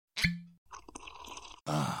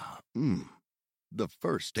Ah, the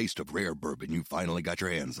first taste of rare bourbon you finally got your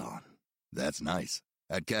hands on. That's nice.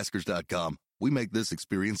 At Caskers.com, we make this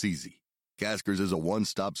experience easy. Caskers is a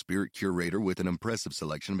one-stop spirit curator with an impressive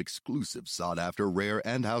selection of exclusive, sought-after, rare,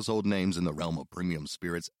 and household names in the realm of premium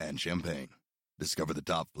spirits and champagne. Discover the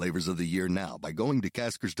top flavors of the year now by going to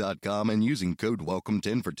Caskers.com and using code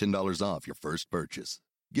WELCOME10 for $10 off your first purchase.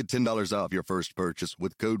 Get $10 off your first purchase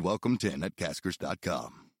with code WELCOME10 at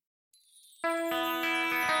Caskers.com.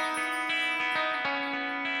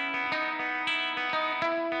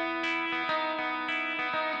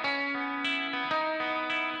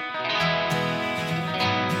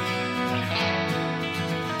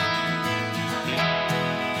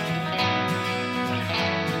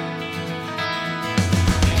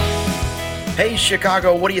 Hey,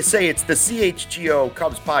 Chicago, what do you say? It's the CHGO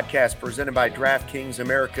Cubs podcast presented by DraftKings,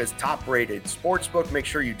 America's top-rated sportsbook. Make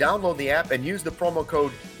sure you download the app and use the promo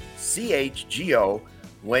code CHGO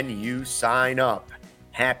when you sign up.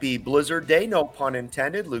 Happy Blizzard Day, no pun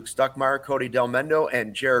intended. Luke Stuckmeyer, Cody Delmendo,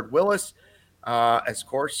 and Jared Willis. Of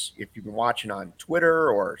course, if you've been watching on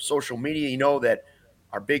Twitter or social media, you know that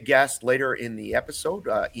our big guest later in the episode,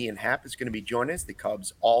 Ian Happ, is going to be joining us, the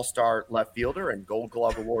Cubs all-star left fielder and Gold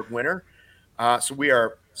Glove Award winner. So we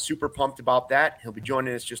are super pumped about that. He'll be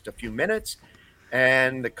joining us just a few minutes.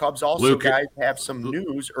 And the Cubs also, Luke, guys, have some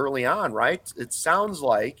news early on, right? It sounds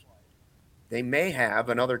like they may have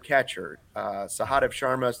another catcher. Sahadev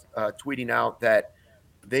Sharma tweeting out that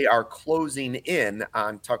they are closing in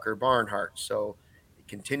on Tucker Barnhart. So it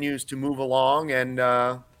continues to move along, and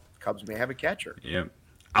Cubs may have a catcher. Yeah.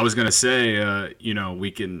 I was gonna say,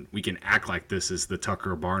 we can act like this is the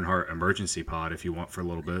Tucker Barnhart emergency pod if you want for a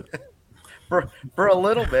little bit. For a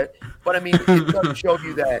little bit, but I mean, it does show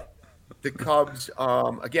you that the Cubs,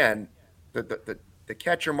 again, the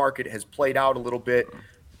catcher market has played out a little bit,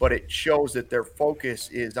 but it shows that their focus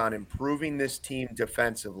is on improving this team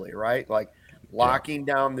defensively, right? Like locking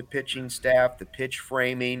down the pitching staff, the pitch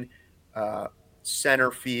framing,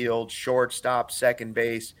 center field, shortstop, second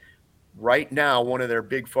base. Right now, one of their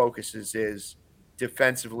big focuses is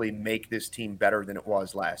defensively make this team better than it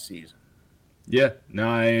was last season. Yeah, no,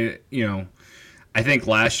 I think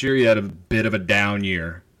last year you had a bit of a down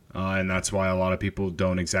year, and that's why a lot of people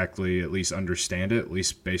don't exactly at least understand it, at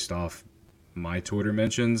least based off my Twitter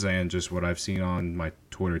mentions and just what I've seen on my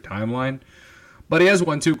Twitter timeline. But he has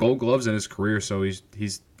won 2 Gold Gloves in his career, so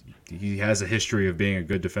he has a history of being a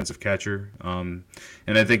good defensive catcher. And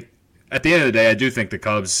I think at the end of the day, I do think the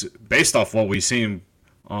Cubs, based off what we've seen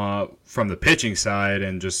from the pitching side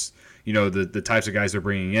and just the types of guys they're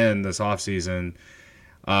bringing in this offseason,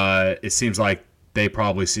 it seems like they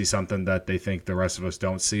probably see something that they think the rest of us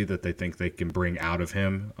don't see, that they think they can bring out of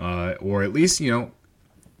him, or at least,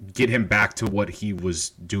 get him back to what he was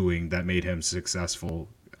doing that made him successful.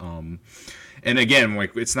 And again,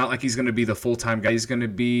 like, it's not like he's going to be the full-time guy. He's going to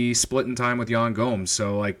be splitting time with Yan Gomes.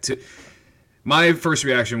 So, my first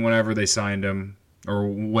reaction whenever they signed him, or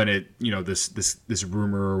when it, this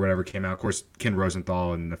rumor or whatever came out, of course, Ken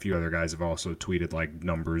Rosenthal and a few other guys have also tweeted like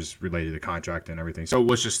numbers related to the contract and everything. So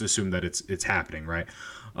let's just assume that it's happening, right?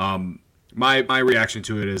 My reaction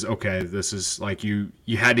to it is, okay, this is like you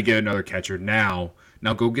had to get another catcher. Now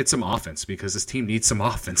go get some offense, because this team needs some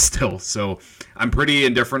offense still. So I'm pretty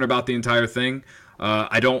indifferent about the entire thing.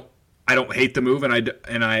 I don't hate the move,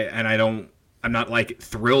 I'm not like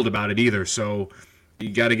thrilled about it either. So you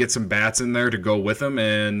got to get some bats in there to go with him,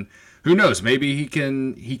 and who knows? Maybe he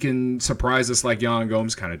can surprise us like Yan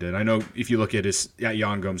Gomes kind of did. I know if you look at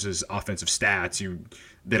Yan Gomes' offensive stats,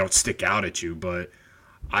 they don't stick out at you, but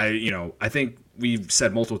I think we've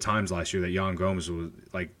said multiple times last year that Yan Gomes was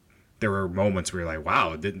like, there were moments where you're like,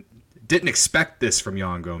 wow, didn't expect this from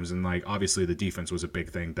Yan Gomes, and like obviously the defense was a big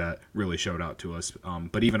thing that really showed out to us.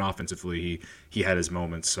 But even offensively, he had his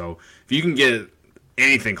moments. So if you can get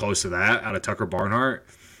anything close to that out of Tucker Barnhart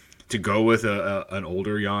to go with an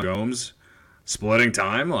older Yan Gomes splitting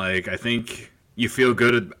time, like, I think you feel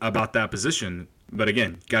good about that position. But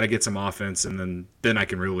again, got to get some offense, and then I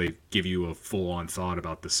can really give you a full-on thought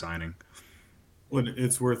about this signing. Well,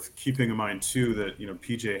 it's worth keeping in mind too that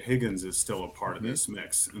PJ Higgins is still a part of this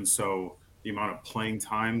mix, and so the amount of playing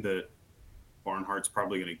time that Barnhart's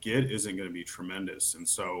probably going to get isn't going to be tremendous. And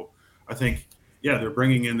so I think, they're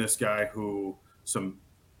bringing in this guy who some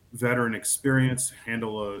veteran experience,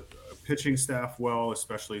 handle a pitching staff well,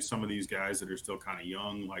 especially some of these guys that are still kind of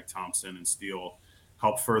young, like Thompson and Steele,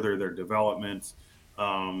 help further their development.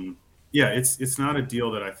 It's not a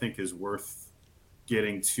deal that I think is worth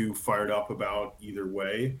getting too fired up about either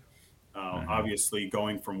way. Obviously,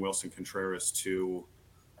 going from Wilson Contreras to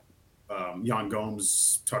Jan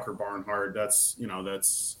Gomes, Tucker Barnhart. That's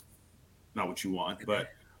not what you want, but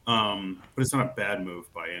it's not a bad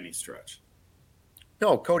move by any stretch.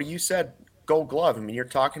 No, Cody, you said Gold Glove. I mean, you're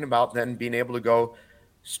talking about then being able to go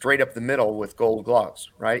straight up the middle with Gold Gloves,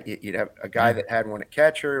 right? You'd have a guy that had one at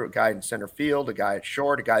catcher, a guy in center field, a guy at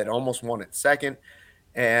short, a guy that almost won at second,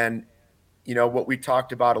 and what we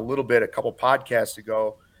talked about a little bit a couple podcasts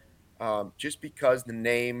ago. Just because the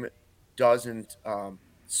name doesn't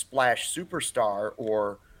splash superstar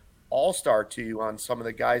or all-star to you on some of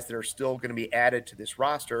the guys that are still going to be added to this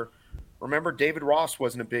roster. Remember, David Ross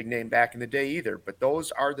wasn't a big name back in the day either, but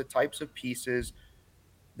those are the types of pieces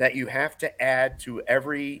that you have to add to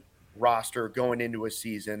every roster going into a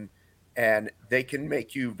season, and they can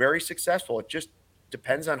make you very successful. It just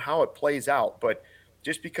depends on how it plays out, but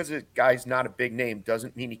just because a guy's not a big name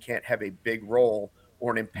doesn't mean he can't have a big role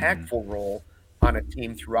or an impactful role on a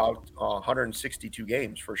team throughout 162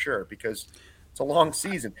 games for sure, because it's a long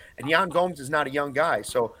season. And Jan Gomes is not a young guy.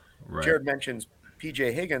 So Jared mentions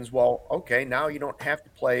PJ Higgins. Well, okay, now you don't have to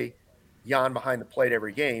play Jan behind the plate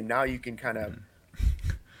every game. Now you can kind of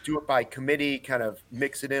do it by committee, kind of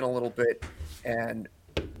mix it in a little bit. And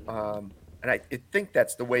I think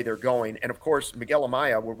that's the way they're going. And, of course, Miguel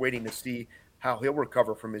Amaya, we're waiting to see how he'll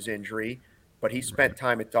recover from his injury. But he spent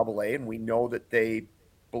time at AA, and we know that they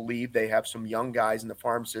believe they have some young guys in the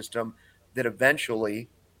farm system that eventually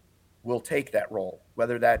will take that role.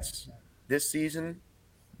 Whether that's this season,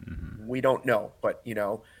 we don't know. But,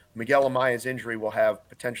 Miguel Amaya's injury will have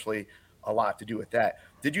potentially a lot to do with that.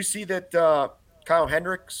 Did you see that Kyle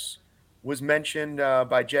Hendricks was mentioned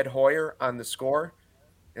by Jed Hoyer on the score?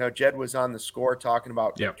 Jed was on the score talking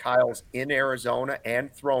about Kyle's in Arizona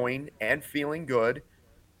and throwing and feeling good.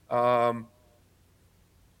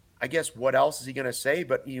 I guess what else is he going to say?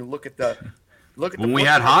 But you look at when we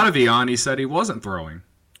had Hottovy on, he said he wasn't throwing.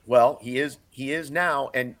 Well, he is now.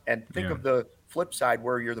 And think of the flip side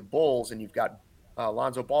where you're the Bulls and you've got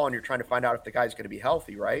Lonzo Ball and you're trying to find out if the guy's going to be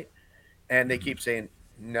healthy, right? And they keep saying,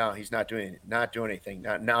 no, he's not doing anything.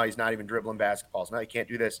 Now he's not even dribbling basketballs. Now he can't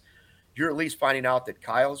do this. You're at least finding out that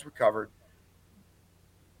Kyle's recovered.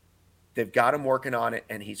 They've got him working on it,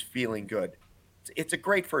 and he's feeling good. It's a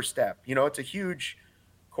great first step. It's a huge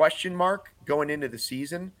question mark going into the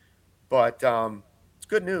season, but it's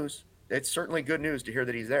good news. It's certainly good news to hear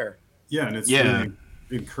that he's there. Yeah, and it's really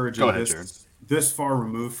encouraging. This far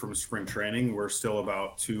removed from spring training, we're still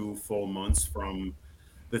about 2 full months from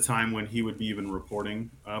the time when he would be even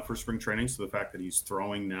reporting for spring training. So the fact that he's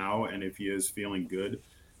throwing now, and if he is feeling good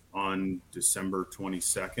on December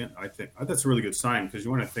 22nd, I think that's a really good sign, because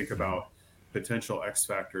you want to think about potential X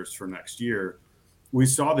factors for next year. We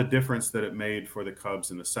saw the difference that it made for the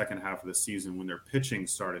Cubs in the second half of the season when their pitching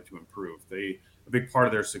started to improve. A big part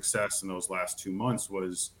of their success in those last 2 months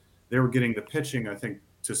was they were getting the pitching, I think,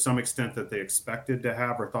 to some extent that they expected to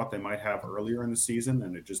have or thought they might have earlier in the season,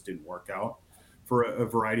 and it just didn't work out for a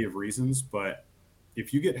variety of reasons. But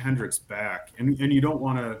if you get Hendricks back, and you don't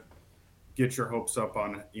want to get your hopes up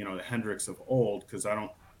on the Hendricks of old, because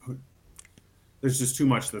there's just too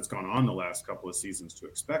much that's gone on the last couple of seasons to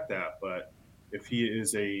expect that. But if he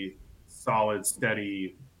is a solid,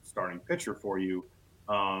 steady starting pitcher for you,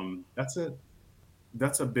 that's a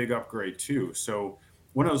big upgrade too. So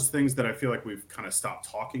one of those things that I feel like we've kind of stopped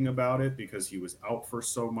talking about it because he was out for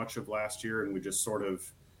so much of last year, and we just sort of,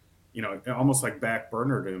 almost like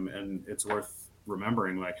backburnered him. And it's worth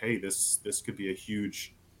remembering, like, hey, this could be a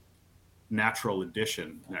huge natural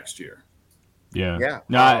addition next year. Yeah.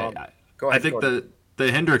 No, go ahead, I think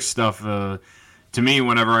the Hendricks stuff, to me,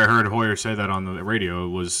 whenever I heard Hoyer say that on the radio, it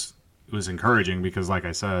was encouraging, because, like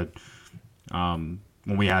I said, when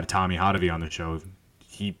we had Tommy Hottovy on the show,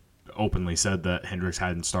 he openly said that Hendricks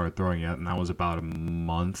hadn't started throwing yet, and that was about a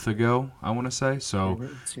month ago, I want to say. So,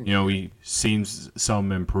 he seems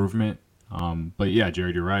some improvement. But yeah,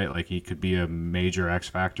 Jared, you're right. Like, he could be a major X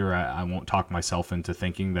factor. I won't talk myself into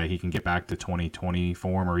thinking that he can get back to 2020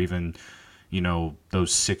 form, or even,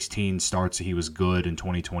 those 16 starts that he was good in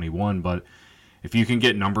 2021. But if you can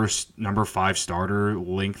get number 5 starter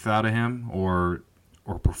length out of him, or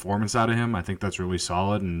performance out of him, I think that's really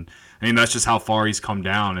solid. And I mean, that's just how far he's come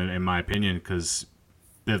down, in my opinion, because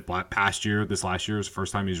this last year is the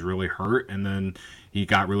first time he's really hurt, and then he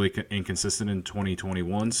got really inconsistent in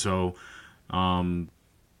 2021. So, given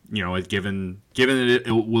that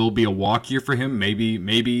it will be a walk year for him, maybe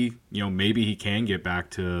he can get back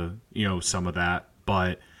to some of that.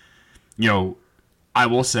 But I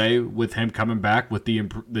will say, with him coming back with the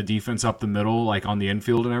defense up the middle, like on the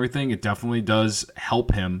infield and everything, it definitely does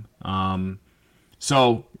help him. There's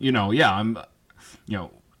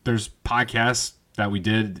podcasts that we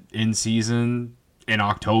did in season in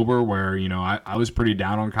October, where I was pretty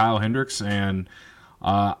down on Kyle Hendricks, and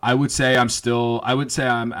I would say I'm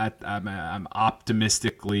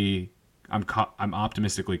optimistically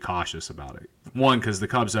cautious about it. One, because the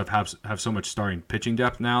Cubs have so much starting pitching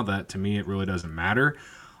depth now that to me it really doesn't matter.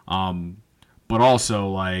 But also,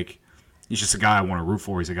 like, he's just a guy I want to root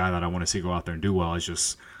for. He's a guy that I want to see go out there and do well. It's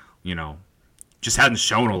just, just hadn't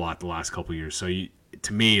shown a lot the last couple of years. So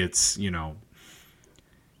to me, it's,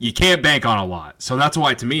 you can't bank on a lot. So that's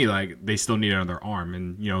why, to me, like, they still need another arm.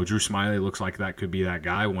 And, Drew Smyly looks like that could be that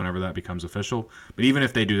guy whenever that becomes official. But even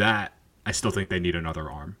if they do that, I still think they need another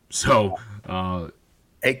arm. So,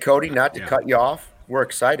 hey, Cody, not to cut you off, we're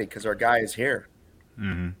excited because our guy is here.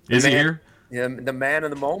 Mm-hmm. Is he here? The man of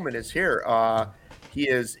the moment is here. He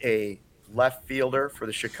is a left fielder for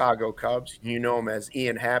the Chicago Cubs. You know him as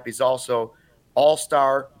Ian Happ. He's also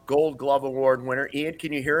All-Star Gold Glove Award winner. Ian,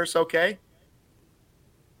 can you hear us okay?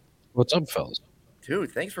 What's up, fellas?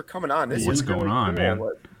 Dude, thanks for coming on. What's going on, man?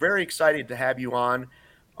 We're very excited to have you on.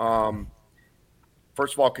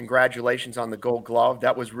 First of all, congratulations on the Gold Glove.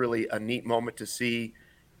 That was really a neat moment to see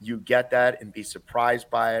you get that and be surprised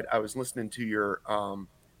by it. I was listening to your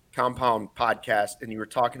Compound podcast, and you were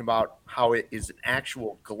talking about how it is an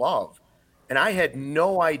actual glove. And I had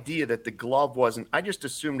no idea that the glove wasn't – I just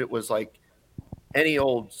assumed it was like any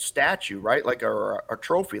old statue, right? Like a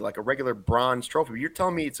trophy, like a regular bronze trophy. But you're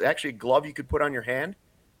telling me it's actually a glove you could put on your hand?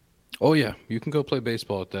 Oh, yeah. You can go play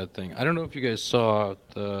baseball with that thing. I don't know if you guys saw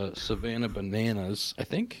the Savannah Bananas, I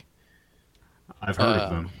think. I've heard of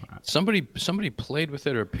them. Somebody played with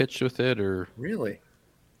it or pitched with it or – Really?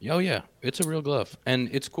 Oh, yeah. It's a real glove. And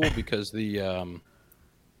it's cool because the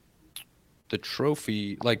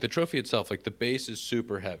trophy, like the trophy itself, like the base is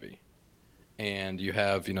super heavy. And you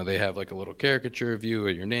have, they have like a little caricature of you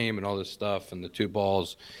and your name and all this stuff and the two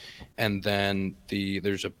balls. And then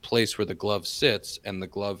there's a place where the glove sits, and the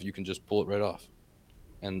glove, you can just pull it right off.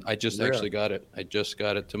 And I just actually got it. I just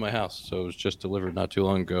got it to my house. So it was just delivered not too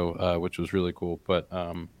long ago, which was really cool. But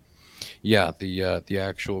yeah, the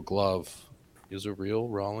actual glove is a real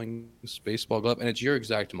Rawlings baseball glove, and it's your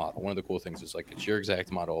exact model. One of the cool things is, like, it's your exact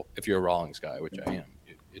model. If you're a Rawlings guy, which I am,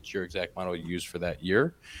 it's your exact model you use for that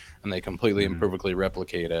year, and they completely and perfectly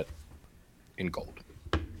replicate it in gold.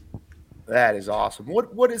 That is awesome.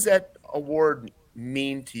 What does that award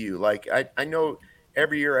mean to you? Like, I know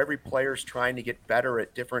every year every player's trying to get better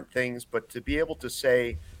at different things, but to be able to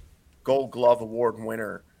say Gold Glove Award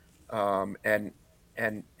winner,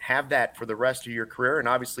 and have that for the rest of your career and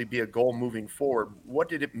obviously be a goal moving forward. What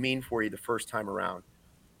did it mean for you the first time around?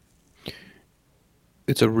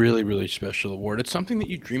 It's a really, really special award. It's something that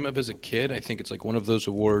you dream of as a kid. I think it's like one of those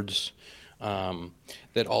awards that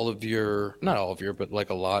not all of your, but like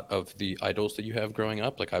a lot of the idols that you have growing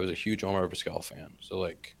up. Like, I was a huge Omar Vizquel fan. So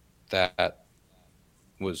like that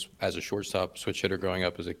was, as a shortstop switch hitter growing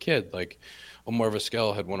up as a kid, like Omar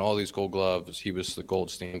Vizquel had won all these gold gloves. He was the gold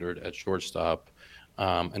standard at shortstop.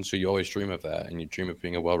 And so you always dream of that, and you dream of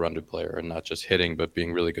being a well-rounded player and not just hitting, but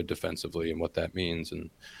being really good defensively and what that means. And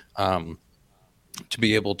to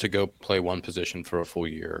be able to go play one position for a full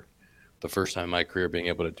year, the first time in my career being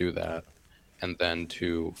able to do that, and then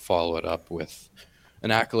to follow it up with an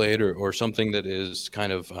accolade or something that is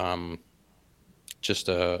kind of just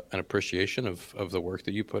an appreciation of the work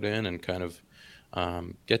that you put in, and kind of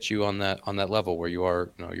get you on that level where you are,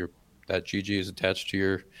 that GG is attached to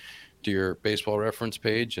your baseball reference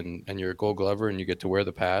page, and you're a Gold Glover, and you get to wear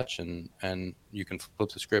the patch, and you can flip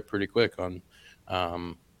the script pretty quick on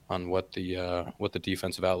what the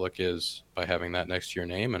defensive outlook is by having that next to your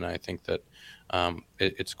name. And I think that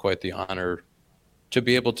it's quite the honor to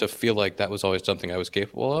be able to feel like that was always something I was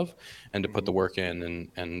capable of, and to put the work in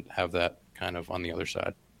and have that kind of on the other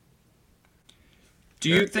side. Do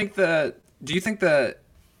you think that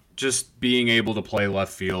just being able to play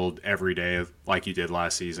left field every day like you did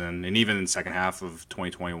last season, and even in the second half of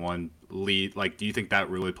 2021 do you think that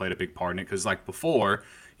really played a big part in it? Because like before,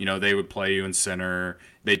 they would play you in center,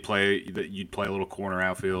 you'd play a little corner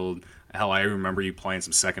outfield. Hell, I remember you playing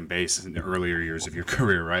some second base in the earlier years of your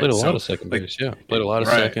career, right? Played a lot of second base, yeah. Played a lot of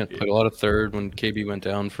second, played a lot of third when KB went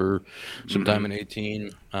down for some time in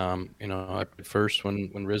 18. I played first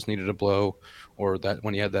when Riz needed a blow, or that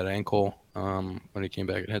when he had that ankle, when he came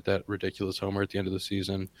back and hit that ridiculous homer at the end of the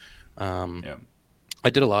season. I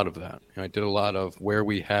did a lot of that. I did a lot of where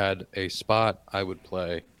we had a spot I would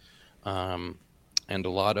play, and a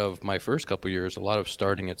lot of my first couple of years, a lot of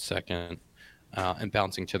starting at second and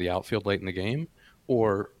bouncing to the outfield late in the game,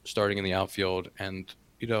 or starting in the outfield. And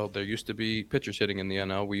there used to be pitchers hitting in the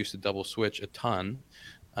NL. We used to double switch a ton,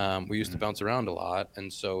 We used to bounce around a lot.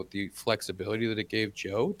 And so the flexibility that it gave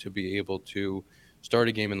Joe to be able to start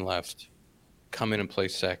a game in left, come in and play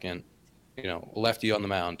second, lefty on the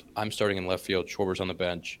mound, I'm starting in left field, Schwarber's on the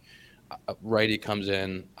bench, righty comes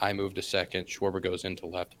in, I move to second, Schwarber goes into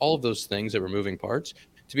left. All of those things that were moving parts,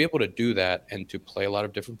 to be able to do that and to play a lot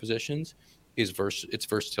of different positions it's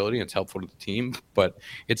versatility and it's helpful to the team, but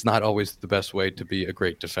it's not always the best way to be a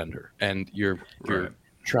great defender. And you're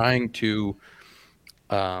trying to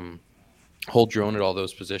hold your own at all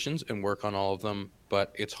those positions and work on all of them,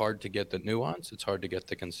 but it's hard to get the nuance, it's hard to get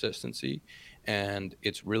the consistency, and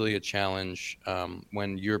it's really a challenge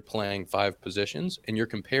when you're playing 5 positions and you're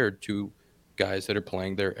compared to guys that are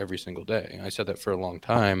playing there every single day. And I said that for a long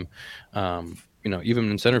time,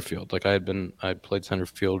 even in center field. Like I'd played center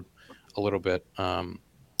field a little bit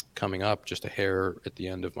coming up, just a hair at the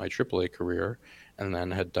end of my AAA career, and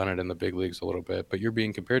then had done it in the big leagues a little bit. But you're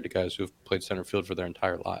being compared to guys who've played center field for their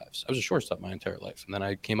entire lives. I was a shortstop my entire life, and then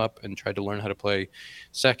I came up and tried to learn how to play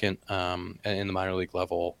second in the minor league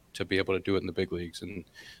level to be able to do it in the big leagues. And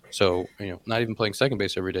so, not even playing second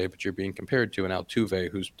base every day, but you're being compared to an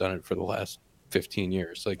Altuve who's done it for the last 15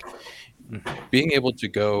 years. Like being able to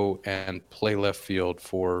go and play left field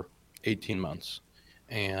for 18 months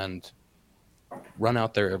and run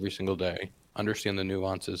out there every single day, understand the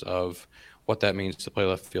nuances of what that means to play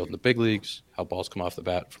left field in the big leagues, how balls come off the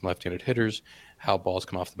bat from left-handed hitters, how balls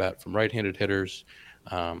come off the bat from right-handed hitters,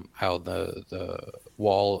 how the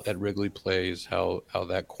wall at Wrigley plays, how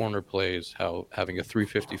that corner plays, how having a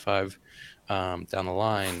 355 down the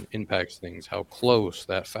line impacts things, how close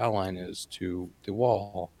that foul line is to the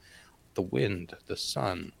wall, the wind, the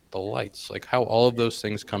sun, the lights, like how all of those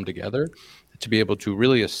things come together to be able to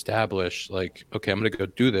really establish, like, okay, I'm going to go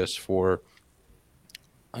do this for,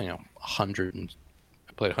 100 and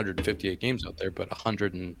I played 158 games out there, but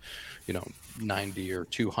 90 or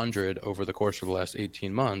 200 over the course of the last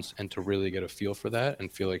 18 months, and to really get a feel for that and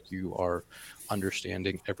feel like you are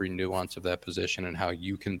understanding every nuance of that position and how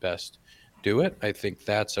you can best do it. I think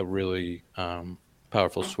that's a really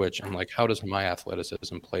powerful switch. And like, how does my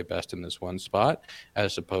athleticism play best in this one spot,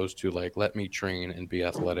 as opposed to like, let me train and be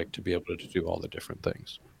athletic to be able to do all the different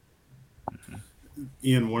things.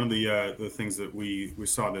 Ian, one of the things that we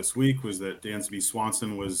saw this week was that Dansby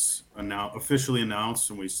Swanson was officially announced,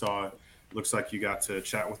 and we saw, looks like you got to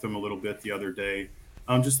chat with him a little bit the other day.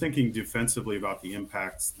 I'm just thinking defensively about the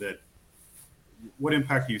impacts what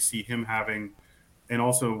impact do you see him having, and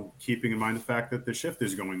also keeping in mind the fact that the shift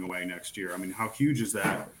is going away next year. I mean, how huge is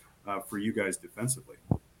that for you guys defensively?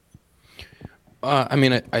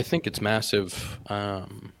 I think it's massive.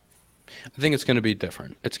 I think it's going to be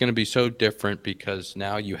different. It's going to be so different because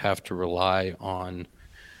now you have to rely on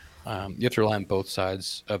both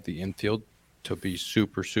sides of the infield to be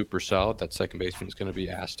super, super solid. That second baseman is going to be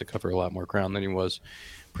asked to cover a lot more ground than he was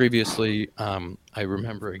previously. I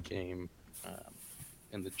remember a game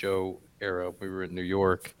in the Joe era. We were in New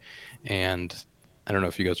York, and I don't know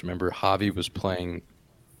if you guys remember, Javi was playing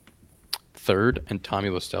third and Tommy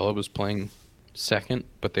La Stella was playing second,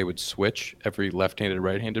 but they would switch every left-handed,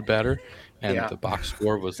 right-handed batter, and the box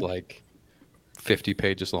score was like 50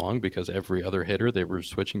 pages long because every other hitter they were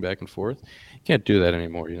switching back and forth. You can't do that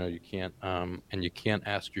anymore. You can't, and you can't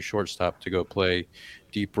ask your shortstop to go play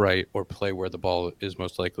deep right or play where the ball is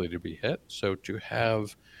most likely to be hit. So to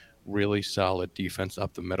have really solid defense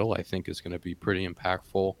up the middle, I think is going to be pretty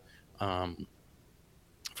impactful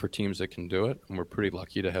for teams that can do it. And we're pretty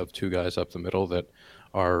lucky to have 2 guys up the middle that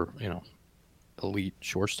are, elite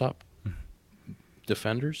shortstop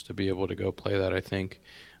defenders to be able to go play that. I think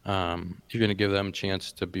you're going to give them a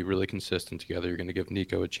chance to be really consistent together. You're going to give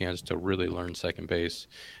Nico a chance to really learn second base,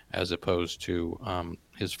 as opposed to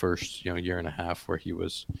his first year and a half where he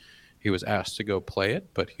was asked to go play it,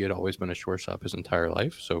 but he had always been a shortstop his entire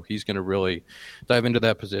life. So he's going to really dive into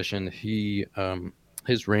that position.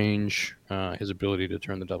 His range, his ability to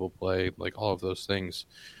turn the double play, like all of those things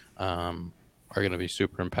are going to be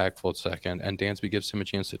super impactful at second, and Dansby gives him a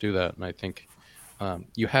chance to do that. And I think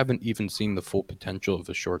you haven't even seen the full potential of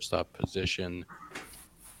the shortstop position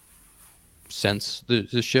since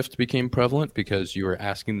the shift became prevalent, because you were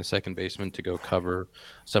asking the second baseman to go cover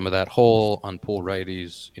some of that hole on pull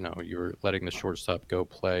righties. You were letting the shortstop go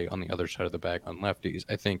play on the other side of the bag on lefties.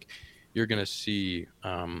 I think you're going to see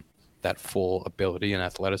that full ability and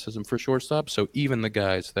athleticism for shortstop. So even the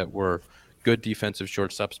guys that were good defensive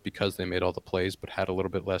shortstops because they made all the plays but had a little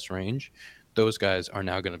bit less range, those guys are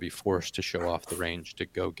now going to be forced to show off the range to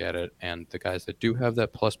go get it. And the guys that do have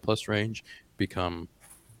that plus range become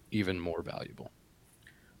even more valuable.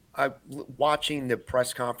 Watching the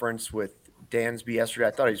press conference with Dansby yesterday.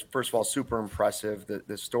 I thought he was, first of all, super impressive.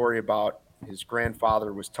 The story about his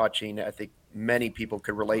grandfather was touching. I think many people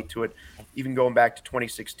could relate to it, even going back to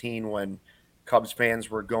 2016 when Cubs fans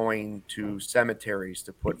were going to cemeteries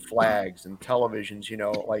to put flags and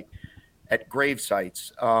televisions, like at grave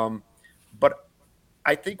sites. But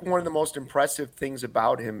I think one of the most impressive things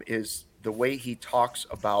about him is the way he talks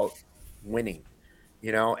about winning,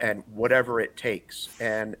 and whatever it takes.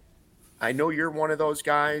 And I know you're one of those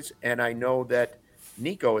guys, and I know that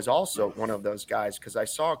Nico is also one of those guys because I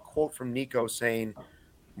saw a quote from Nico saying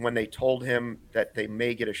when they told him that they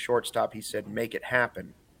may get a shortstop, he said, "Make it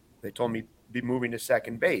happen." They told me be moving to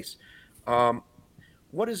second base.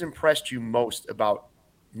 What has impressed you most about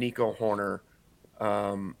Nico Hoerner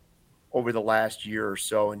over the last year or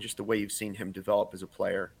so, and just the way you've seen him develop as a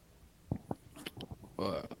player?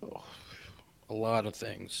 A lot of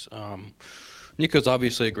things. Nico's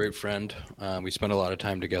obviously a great friend. We spend a lot of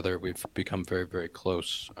time together. We've become very, very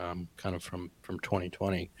close, kind of from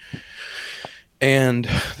 2020. And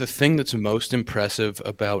the thing that's most impressive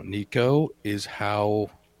about Nico is how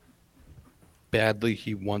badly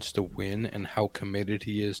he wants to win and how committed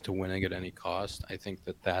he is to winning at any cost. I think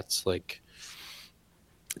that's like,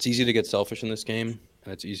 it's easy to get selfish in this game,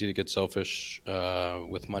 and it's easy to get selfish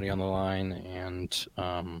with money on the line and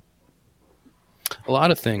a lot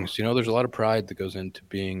of things. There's a lot of pride that goes into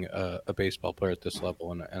being a baseball player at this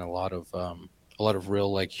level, and a lot of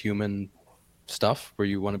real like human stuff where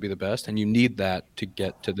you want to be the best, and you need that to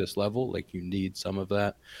get to this level. Like you need some of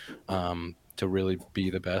that to really be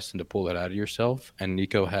the best and to pull that out of yourself. And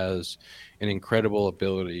Nico has an incredible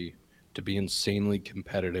ability to be insanely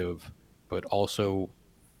competitive, but also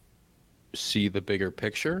see the bigger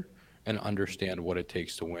picture and understand what it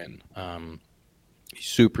takes to win. He's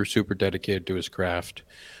super, super dedicated to his craft,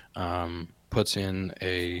 puts in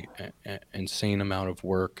a insane amount of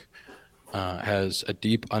work, has a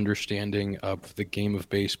deep understanding of the game of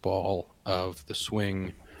baseball, of the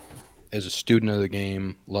swing, is a student of the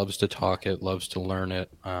game, loves to talk it, loves to learn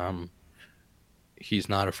it. He's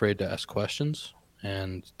not afraid to ask questions,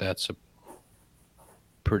 and that's a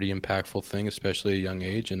pretty impactful thing, especially at a young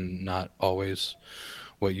age, and not always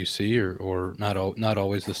what you see or not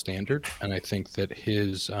always the standard. And I think that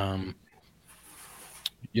his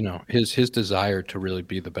his desire to really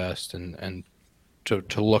be the best and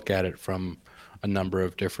to look at it from a number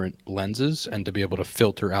of different lenses and to be able to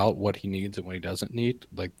filter out what he needs and what he doesn't need,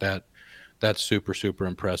 like that's super, super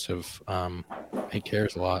impressive. He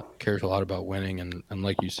cares a lot about winning. And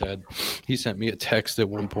like you said, he sent me a text at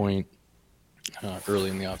one point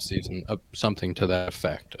early in the offseason, something to that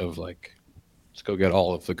effect of like, let's go get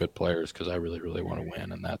all of the good players because I really, really want to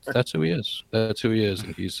win. And that's who he is. That's who he is.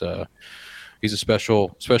 And he's a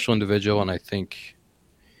special individual. And I think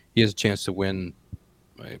he has a chance to win,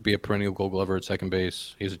 be a perennial Gold Glover at second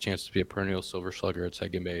base. He has a chance to be a perennial Silver Slugger at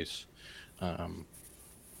second base. And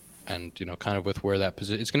kind of with where that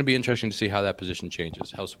position, it's going to be interesting to see how that position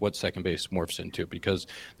changes, what second base morphs into, because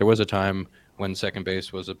there was a time when second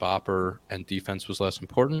base was a bopper and defense was less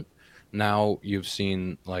important. Now you've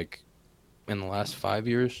seen, like, in the last 5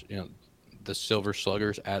 years, the Silver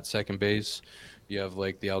Sluggers at second base. You have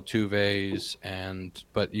like the Altuves,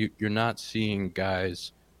 but you're not seeing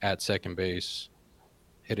guys at second base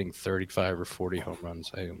hitting 35 or 40 home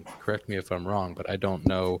runs. Correct me if I'm wrong, but I don't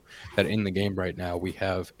know that in the game right now we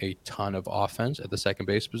have a ton of offense at the second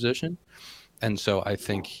base position. And so I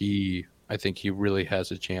think he really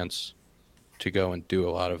has a chance to go and do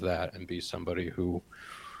a lot of that and be somebody who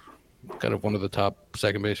kind of one of the top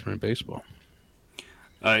second basemen in baseball.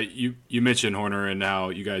 You mentioned Hoerner and how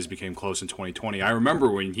you guys became close in 2020. I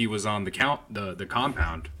remember when he was on the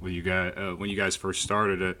compound with you guys when you guys first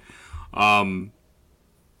started it.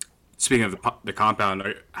 Speaking of the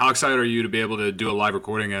compound, how excited are you to be able to do a live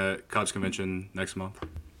recording at Cubs Convention next month?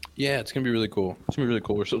 Yeah, it's going to be really cool.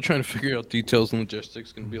 We're still trying to figure out details and logistics.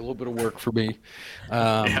 It's going to be a little bit of work for me.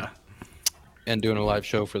 And doing a live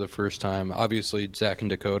show for the first time. Obviously, Zach and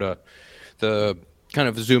Dakota, the kind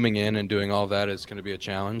of zooming in and doing all that is going to be a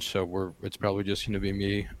challenge. So it's probably just going to be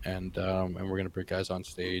me, and we're going to bring guys on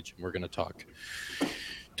stage, and we're going to talk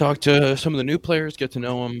to some of the new players, get to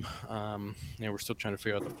know them. We're still trying to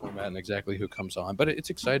figure out the format and exactly who comes on, but it's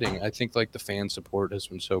exciting. I think like the fan support has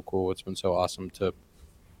been so cool. It's been so awesome to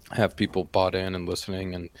have people bought in and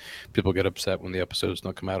listening, and people get upset when the episodes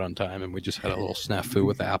don't come out on time. And we just had a little snafu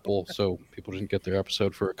with Apple, so people didn't get their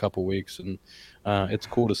episode for a couple weeks. And it's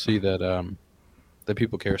cool to see that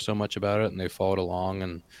people care so much about it and they followed along.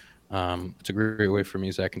 And it's a great way for me,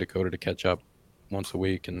 Zach and Dakota, to catch up once a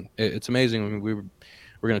week. And it's amazing. I mean,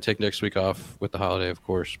 we're going to take next week off with the holiday, of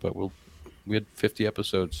course, but we'll we had 50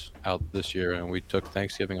 episodes out this year, and we took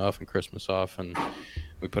Thanksgiving off and Christmas off, and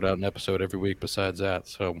we put out an episode every week besides that.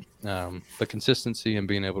 So the consistency and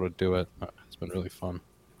being able to do it has been really fun.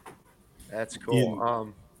 That's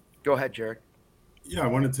cool. Go ahead, Jared. Yeah, I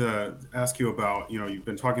wanted to ask you about, you've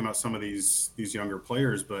been talking about some of these younger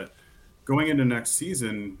players, but going into next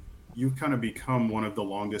season, you've kind of become one of the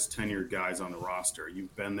longest tenured guys on the roster.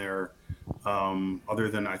 You've been there, other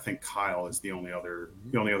than I think Kyle is the only other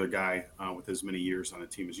guy with as many years on the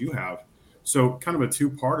team as you have. So kind of a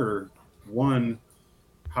two-parter. One,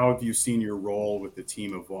 how have you seen your role with the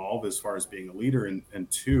team evolve as far as being a leader?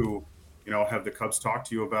 And two, have the Cubs talked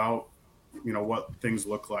to you about, what things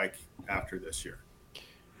look like after this year?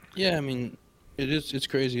 Yeah, I mean, it's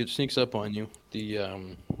crazy. It sneaks up on you.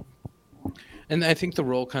 And I think the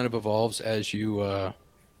role kind of evolves as you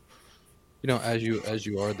as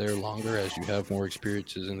you are there longer, as you have more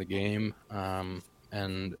experiences in the game,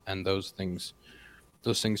 and those things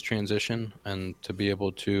transition, and to be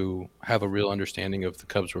able to have a real understanding of the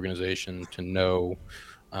Cubs organization, to know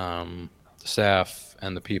the staff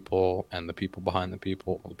and the people behind the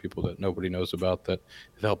people that nobody knows about that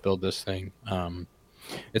have helped build this thing.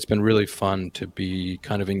 It's been really fun to be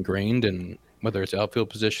kind of ingrained in whether it's outfield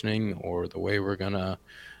positioning or the way we're gonna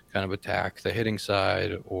kind of attack the hitting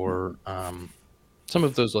side, or some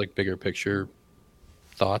of those like bigger picture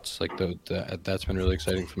thoughts. Like that's been really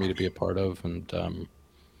exciting for me to be a part of. And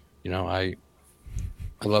I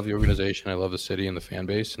love the organization, I love the city and the fan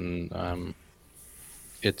base, and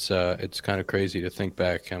it's kind of crazy to think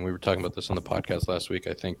back. And we were talking about this on the podcast last week,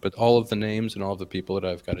 I think. But all of the names and all of the people that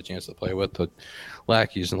I've got a chance to play with, the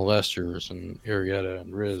Lackeys and the Lesters and Arrieta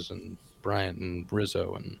and Riz and Bryant and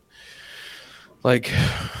Rizzo, and like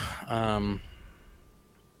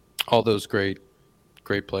all those great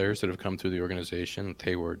players that have come through the organization,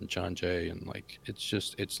 Hayward and John Jay, and like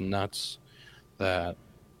it's nuts that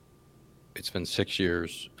it's been 6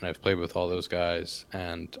 years and I've played with all those guys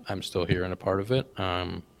and I'm still here and a part of it.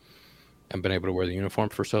 And been able to wear the uniform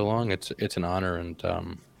for so long. It's an honor,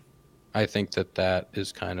 and I think that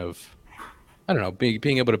is kind of, I don't know,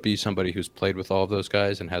 being able to be somebody who's played with all of those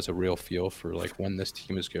guys and has a real feel for like when this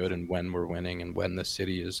team is good and when we're winning and when the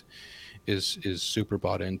city is super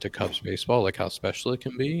bought into Cubs baseball, like how special it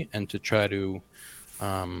can be, and to try to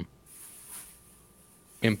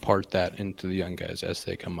impart that into the young guys as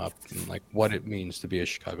they come up, and like what it means to be a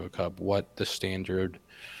Chicago Cub, what the standard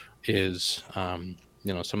is.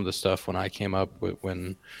 Some of the stuff when I came up,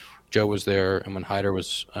 when Joe was there and when Hyder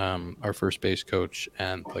was our first base coach,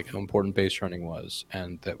 and like how important base running was,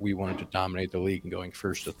 and that we wanted to dominate the league and going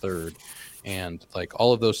first to third, and like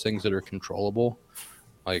all of those things that are controllable,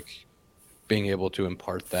 like being able to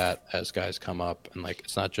impart that as guys come up. And like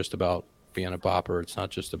it's not just about being a bopper, it's not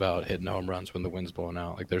just about hitting home runs when the wind's blowing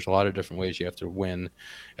out. Like there's a lot of different ways you have to win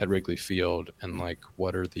at Wrigley Field, and like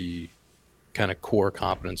what are the kind of core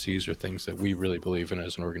competencies or things that we really believe in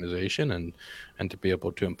as an organization, and to be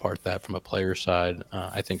able to impart that from a player side,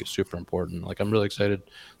 I think is super important. Like I'm really excited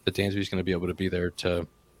that Dansby's going to be able to be there to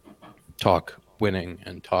talk winning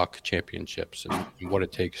and talk championships and what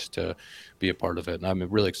it takes to be a part of it. And I'm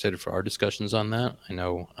really excited for our discussions on that. I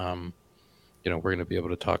know, we're going to be able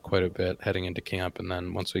to talk quite a bit heading into camp, and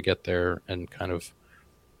then once we get there, and kind of,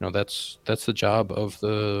 that's the job of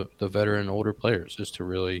the veteran older players, is to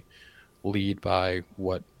really lead by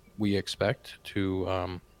what we expect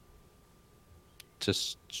to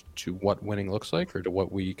what winning looks like, or to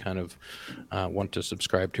what we kind of want to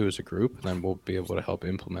subscribe to as a group, and then we'll be able to help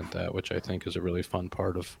implement that, which I think is a really fun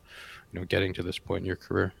part of getting to this point in your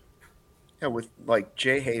career. Yeah, with like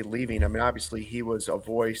Jay Hay leaving, I mean, obviously he was a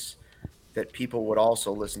voice that people would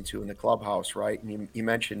also listen to in the clubhouse, right? And you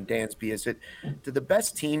mentioned Dansby. Do the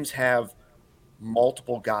best teams have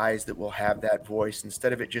multiple guys that will have that voice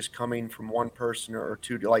instead of it just coming from one person or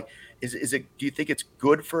two? Like, is it? Do you think it's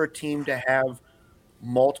good for a team to have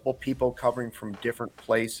multiple people covering from different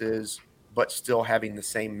places, but still having the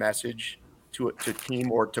same message to team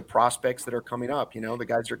or to prospects that are coming up? The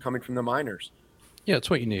guys that are coming from the minors. Yeah, it's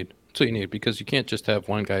what you need. It's what you need, because you can't just have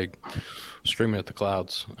one guy screaming at the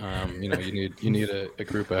clouds. You need a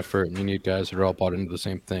group effort, and you need guys that are all bought into the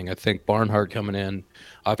same thing. I think Barnhart coming in,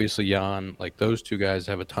 obviously Jan, like those two guys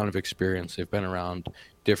have a ton of experience. They've been around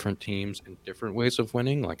different teams and different ways of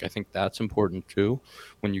winning. Like I think that's important too.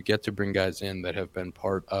 When you get to bring guys in that have been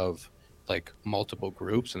part of like multiple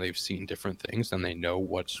groups and they've seen different things, and they know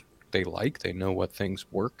what they like, they know what things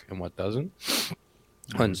work and what doesn't.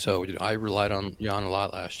 And so I relied on Jan a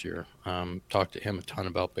lot last year. Talked to him a ton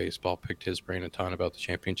about baseball, picked his brain a ton about the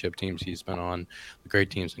championship teams he's been on, the great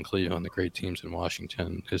teams in Cleveland, the great teams in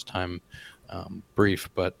Washington. His time brief,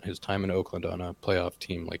 but his time in Oakland on a playoff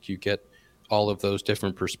team. Like, you get all of those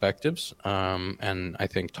different perspectives, and I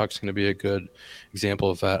think Tuck's going to be a good example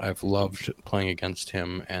of that. I've loved playing against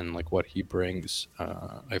him and like what he brings.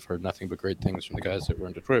 I've heard nothing but great things from the guys that were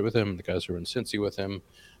in Detroit with him, the guys who were in Cincy with him.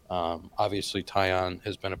 Obviously, Tyon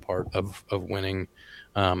has been a part of winning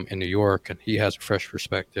in New York, and he has a fresh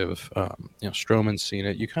perspective. Stroman's seen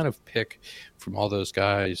it. You kind of pick from all those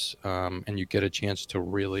guys, and you get a chance to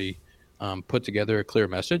really put together a clear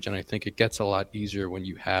message. And I think it gets a lot easier when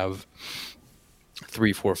you have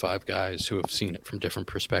 3, 4, 5 guys who have seen it from different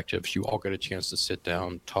perspectives. You all get a chance to sit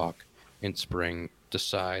down, talk in spring,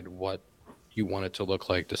 decide what you want it to look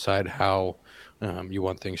like, decide how you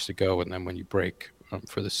want things to go, and then when you break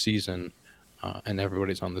for the season and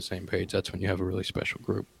everybody's on the same page, that's when you have a really special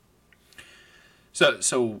group.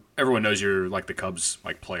 So everyone knows you're like the Cubs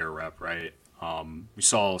like player rep, right? We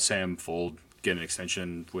saw Sam Fuld get an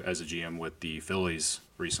extension as a GM with the Phillies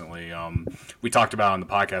recently. We talked about on the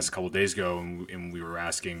podcast a couple of days ago, and we were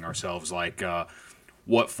asking ourselves like,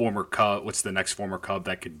 what's the next former Cub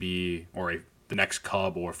that could be, or the next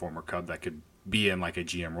Cub or former Cub that could be in like a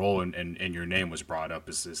GM role, and your name was brought up.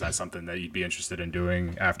 Is that something that you'd be interested in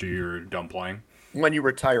doing after you're done playing? When you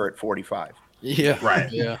retire at 45. Yeah.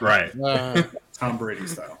 Right. Yeah. Right. Tom Brady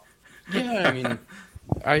style. Yeah. I mean,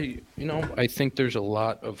 I think there's a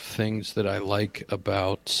lot of things that I like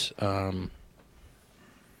about, there's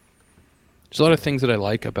a lot of things that I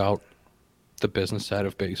like about the business side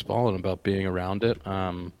of baseball and about being around it.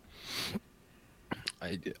 I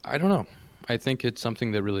don't know. I think it's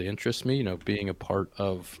something that really interests me, being a part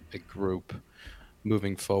of a group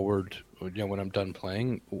moving forward, when I'm done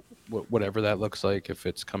playing, whatever that looks like, if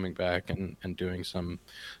it's coming back and doing some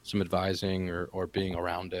advising or being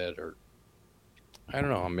around it, or I don't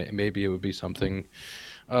know, maybe it would be something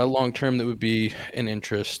long-term that would be an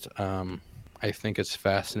interest. I think it's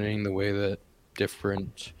fascinating the way that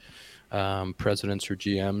different presidents or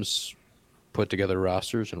GMs put together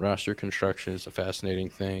rosters, and roster construction is a fascinating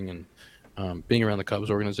thing. And being around the Cubs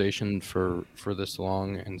organization for this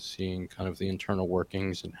long and seeing kind of the internal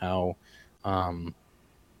workings and how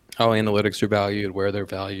analytics are valued, where they're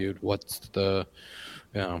valued, what's the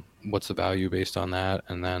value based on that,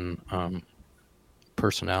 and then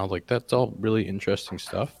personnel, like that's all really interesting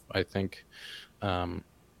stuff. I think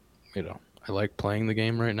I like playing the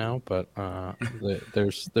game right now, but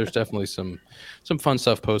there's definitely some fun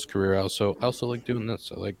stuff post career. I also like doing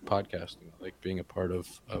this. I like podcasting. I like being a part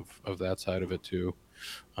of that side of it too.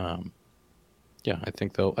 I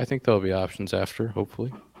think there'll be options after,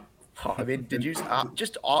 hopefully. I mean, did you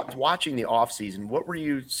just watching the off season? What were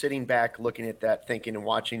you sitting back looking at that, thinking and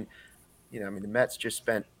watching? The Mets just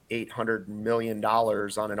spent $800 million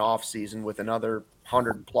on an off season with another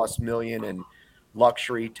 $100+ million in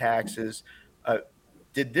luxury taxes.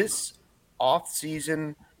 Did this off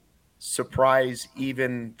season surprise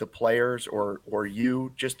even the players or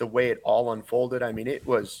you, just the way it all unfolded? I mean, it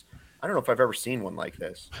was, I don't know if I've ever seen one like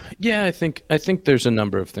this. Yeah, I think there's a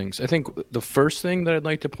number of things. I think the first thing that I'd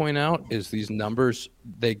like to point out is these numbers.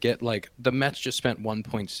 They get like the Mets just spent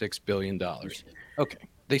 $1.6 billion. Okay.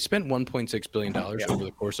 They spent $1.6 billion over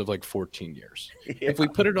the course of like 14 years. Yeah. If we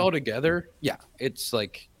put it all together, it's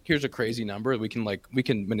like, here's a crazy number. We can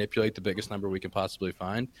manipulate the biggest number we can possibly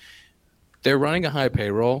find. They're running a high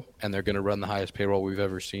payroll, and they're going to run the highest payroll we've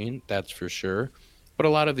ever seen. That's for sure. But a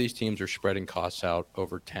lot of these teams are spreading costs out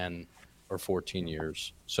over 10 or 14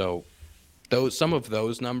 years. So some of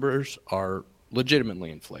those numbers are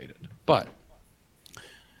legitimately inflated. But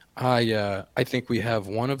I think we have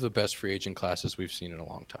one of the best free agent classes we've seen in a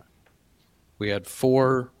long time. We had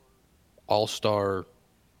 4 all-star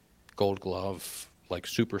Gold Glove, like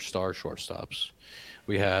superstar shortstops.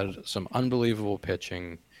 We had some unbelievable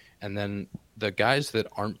pitching. And then the guys that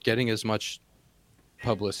aren't getting as much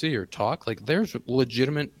publicity or talk, like there's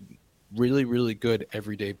legitimate, really, really good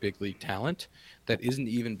everyday big league talent that isn't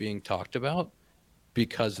even being talked about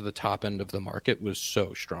because the top end of the market was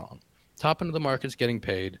so strong. Top end of the market's getting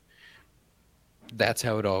paid. That's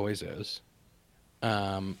how it always is.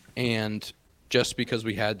 And just because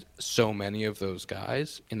we had so many of those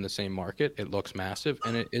guys in the same market, it looks massive,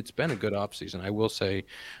 and it's been a good offseason. I will say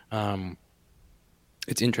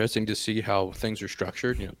it's interesting to see how things are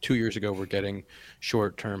structured. 2 years ago, we're getting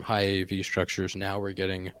short-term high AAV structures. Now we're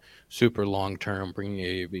getting super long-term, bringing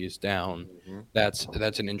AAVs down. Mm-hmm.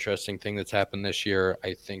 That's an interesting thing that's happened this year.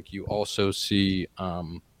 I think you also see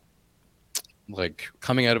like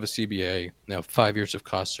coming out of a CBA, now 5 years of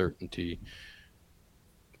cost certainty.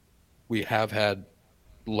 We have had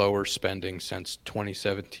lower spending since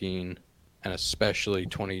 2017 and especially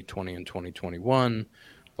 2020 and 2021.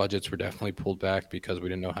 Budgets were definitely pulled back because we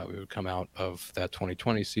didn't know how we would come out of that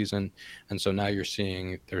 2020 season. And so now you're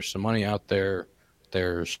seeing there's some money out there,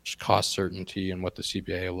 there's cost certainty and what the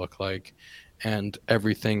CBA will look like. And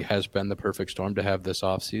everything has been the perfect storm to have this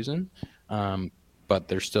off season. But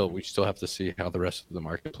we still have to see how the rest of the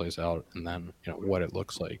market plays out and then, what it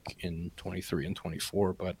looks like in 23 and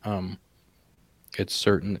 24. But it's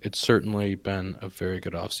certainly been a very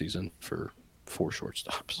good offseason for 4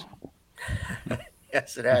 shortstops.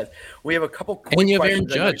 Yes, it has. We have a couple quick and you have Aaron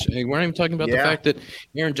questions. Judge. We're not even talking about the fact that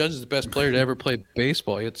Aaron Judge is the best player to ever play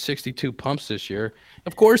baseball. He had 62 pumps this year.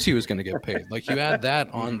 Of course he was going to get paid. Like, you add that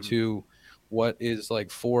onto what is like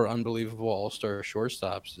 4 unbelievable all-star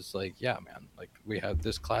shortstops. It's like, yeah, man, like we have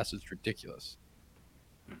this class is ridiculous.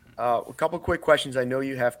 A couple quick questions. I know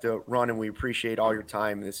you have to run, and we appreciate all your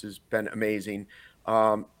time. This has been amazing.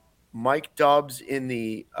 Mike Dubs in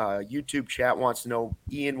the YouTube chat wants to know,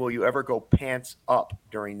 Ian, will you ever go pants up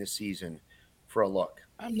during the season for a look?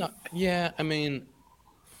 I'm not. Yeah, I mean,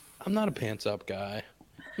 I'm not a pants up guy.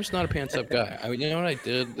 I'm just not a pants up guy. You know what I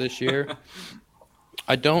did this year?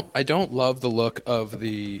 I don't love the look of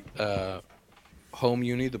the home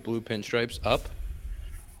uni, the blue pinstripes up.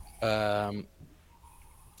 And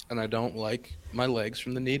I don't like my legs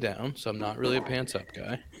from the knee down, so I'm not really a pants up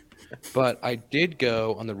guy. But I did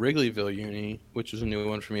go on the Wrigleyville uni, which was a new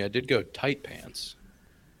one for me. I did go tight pants.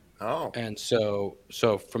 Oh. And so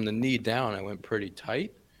from the knee down, I went pretty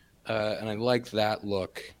tight. And I liked that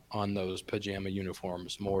look on those pajama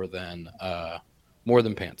uniforms more than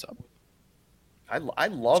pants up. I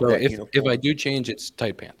love that uniform. If I do change, it's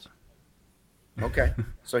tight pants. Okay.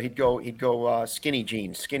 So he'd go skinny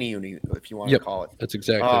jeans, skinny uni, if you want to call it. That's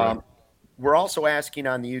exactly right. We're also asking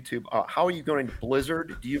on the YouTube, how are you going to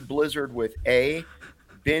blizzard? Do you blizzard with A,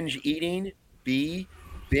 binge eating, B,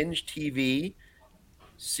 binge TV,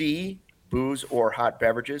 C, booze or hot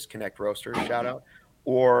beverages, Connect Roasters, shout out,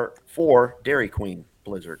 or 4, Dairy Queen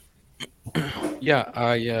blizzard?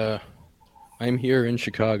 Yeah, I'm here in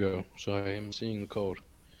Chicago, so I am seeing the cold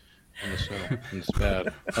and the snow, and it's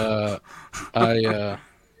bad.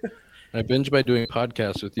 I binge by doing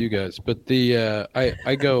podcasts with you guys, but I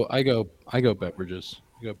go beverages.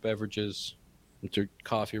 I go beverages. I'm drinking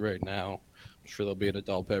coffee right now. I'm sure there'll be an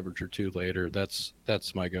adult beverage or two later. That's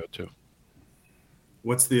my go-to.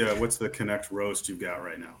 What's the Connect roast you've got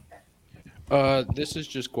right now? This is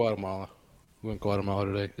just Guatemala. We went Guatemala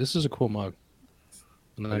today. This is a cool mug.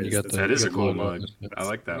 And then That is a cool mug. I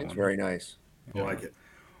like that It's one. very nice. I like it.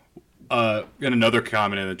 Got another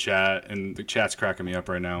comment in the chat, and the chat's cracking me up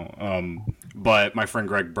right now. But my friend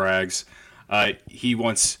Greg Braggs, he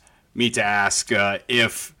wants me to ask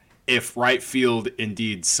if right field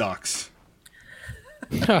indeed sucks.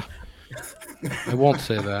 I won't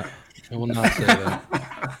say that. I will not say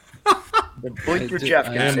that. The Bleacher Jeff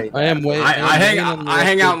can say that. I hang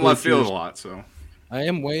out in left field a lot, so. I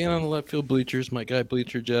am way in on the left field bleachers. My guy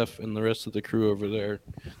Bleacher Jeff and the rest of the crew over there,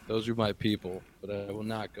 those are my people. But I will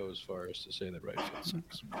not go as far as to say that right field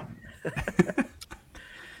sucks.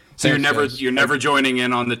 So you're never joining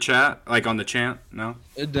in on the chat, like on the chant? No.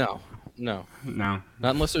 No. Not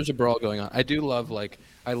unless there's a brawl going on. I do love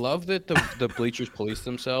I love that the bleachers police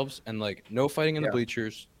themselves and no fighting in the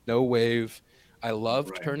bleachers, no wave. I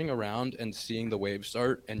love turning around and seeing the wave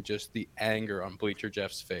start and just the anger on Bleacher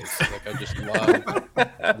Jeff's face. I just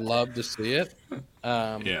love to see it.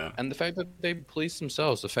 And the fact that they police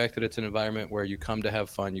themselves, the fact that it's an environment where you come to have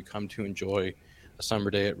fun, you come to enjoy a summer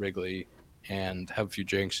day at Wrigley and have a few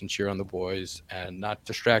drinks and cheer on the boys and not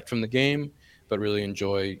distract from the game, but really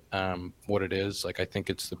enjoy what it is. I think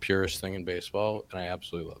it's the purest thing in baseball, and I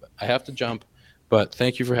absolutely love it. I have to jump, but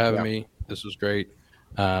thank you for having me. This was great,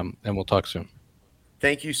 and we'll talk soon.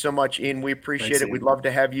 Thank you so much, Ian. We appreciate it. We'd love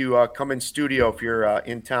to have you come in studio if you're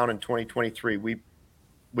in town in 2023. We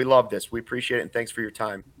love this. We appreciate it, and thanks for your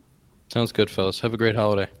time. Sounds good, fellas. Have a great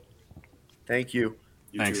holiday. Thank you.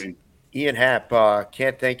 Thanks. Ian Happ,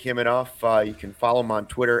 can't thank him enough. You can follow him on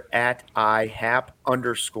Twitter at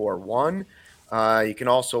 @IHapp_1. You can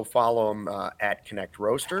also follow him at Connect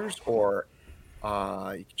Roasters, or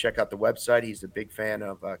you can check out the website. He's a big fan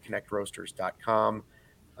of connectroasters.com.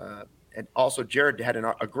 And also, Jared had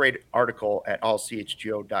a great article at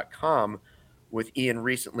allchgo.com with Ian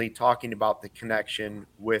recently talking about the connection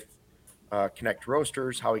with Connect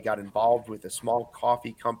Roasters, how he got involved with a small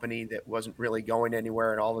coffee company that wasn't really going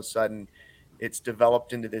anywhere. And all of a sudden, it's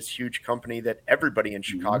developed into this huge company that everybody in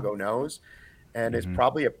Chicago knows and is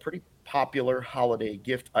probably a pretty popular holiday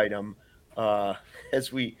gift item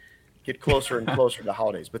as we get closer and closer to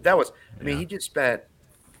holidays. But that was, I mean, he just spent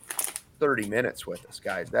 30 minutes with us,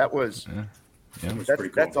 guys. That was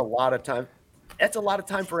that's a lot of time. That's a lot of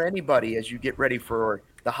time for anybody as you get ready for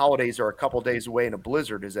the holidays are a couple days away and a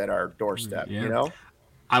blizzard is at our doorstep, you know?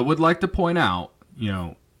 I would like to point out,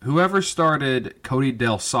 whoever started Cody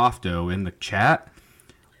Del Softo in the chat,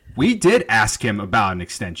 we did ask him about an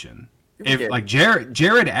extension. Like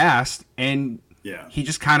Jared asked, and he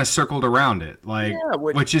just kind of circled around it,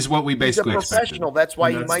 which is what we basically expected. He's a professional. Expected. That's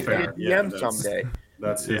why he might get DM someday.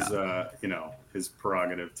 That's his, his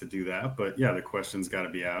prerogative to do that. But the question's got to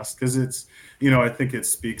be asked because it's, I think it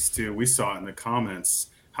speaks to, we saw it in the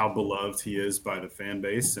comments, how beloved he is by the fan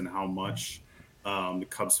base and how much the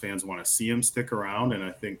Cubs fans want to see him stick around. And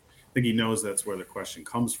I think he knows that's where the question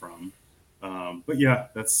comes from. But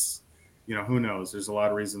that's, who knows? There's a lot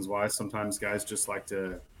of reasons why sometimes guys just like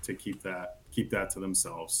to keep that to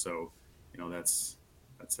themselves. So, that's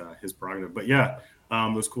his prerogative. But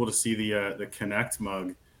it was cool to see the Connect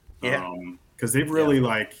mug. Because they've really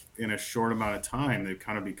in a short amount of time, they've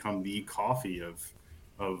kind of become the coffee of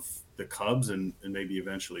the Cubs and maybe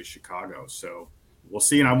eventually Chicago. So we'll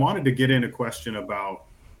see. And I wanted to get in a question about,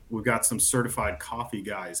 we've got some certified coffee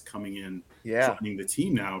guys coming in, joining the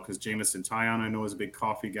team now, because Jameson Taillon, I know, is a big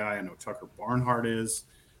coffee guy. I know Tucker Barnhart is.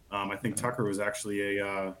 I think Tucker was actually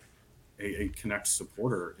a Connect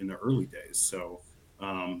supporter in the early days. So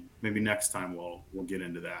maybe next time we'll get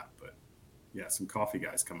into that. But some coffee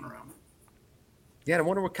guys coming around. Yeah, and I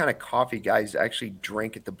wonder what kind of coffee guys actually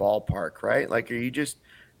drink at the ballpark, right? Like, are you going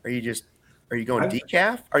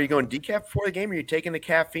decaf? Are you going decaf before the game? Are you taking the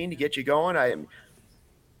caffeine to get you going?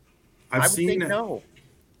 I've seen no.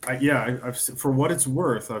 I've for what it's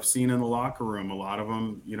worth, I've seen in the locker room a lot of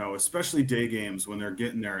them, especially day games when they're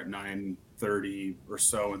getting there at 9:30 or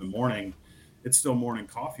so in the morning. It's still morning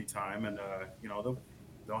coffee time, and they'll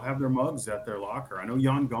have their mugs at their locker. I know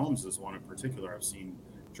Yan Gomes is one in particular I've seen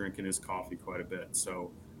drinking his coffee quite a bit. So,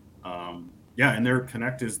 and their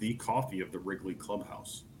Connect is the coffee of the Wrigley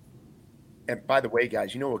Clubhouse. And by the way,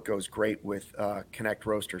 guys, what goes great with Connect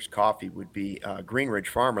Roasters coffee would be Green Ridge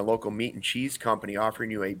Farm, a local meat and cheese company, offering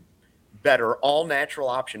you a better all-natural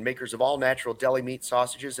option. Makers of all-natural deli meat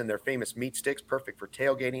sausages and their famous meat sticks, perfect for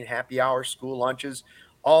tailgating, happy hours, school lunches.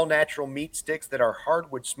 All-natural meat sticks that are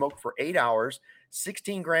hardwood smoked for 8 hours,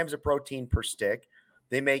 16 grams of protein per stick.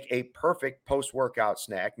 They make a perfect post-workout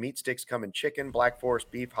snack. Meat sticks come in chicken, Black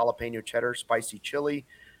Forest beef, jalapeno cheddar, spicy chili.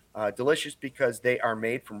 Delicious because they are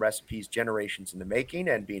made from recipes generations in the making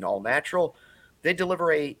and being all natural. They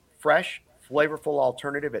deliver a fresh, flavorful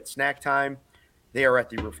alternative at snack time. They are at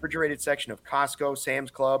the refrigerated section of Costco,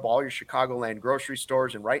 Sam's Club, all your Chicagoland grocery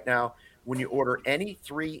stores. And right now, when you order any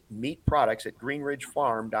 3 meat products at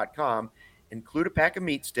greenridgefarm.com, include a pack of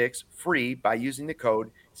meat sticks free by using the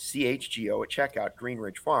code CHGO at checkout. Green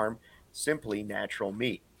Ridge Farm, simply natural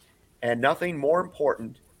meat. And nothing more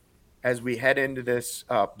important as we head into this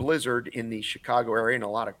blizzard in the Chicago area, and a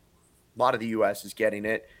lot of the U.S. is getting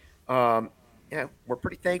it. We're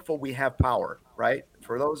pretty thankful we have power, right?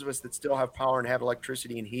 For those of us that still have power and have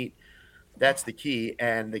electricity and heat, that's the key.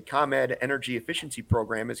 And the ComEd Energy Efficiency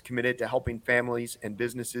Program is committed to helping families and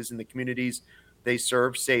businesses in the communities they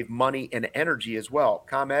serve save money and energy as well.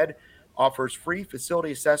 ComEd offers free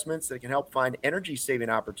facility assessments that can help find energy-saving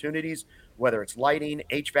opportunities, whether it's lighting,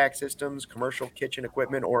 HVAC systems, commercial kitchen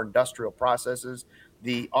equipment, or industrial processes.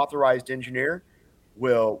 The authorized engineer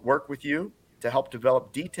will work with you to help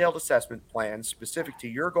develop detailed assessment plans specific to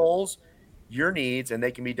your goals, your needs, and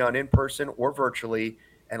they can be done in person or virtually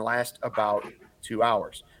and last about 2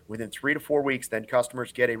 hours. Within 3 to 4 weeks, then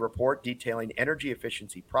customers get a report detailing energy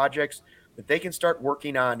efficiency projects that they can start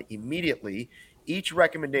working on immediately. Each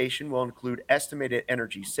recommendation will include estimated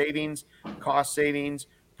energy savings, cost savings,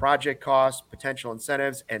 project costs, potential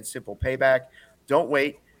incentives, and simple payback. Don't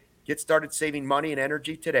wait. Get started saving money and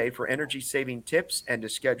energy today. For energy saving tips and to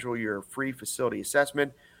schedule your free facility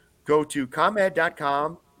assessment, go to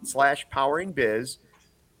comed.com/poweringbiz.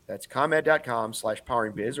 That's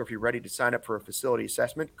comed.com/poweringbiz. Or if you're ready to sign up for a facility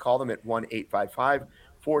assessment, call them at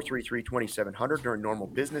 1-855-433-2700 during normal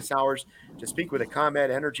business hours to speak with a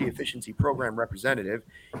ComEd Energy Efficiency Program representative.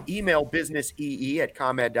 Email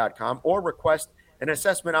businessee@comed.com or request an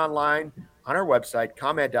assessment online on our website,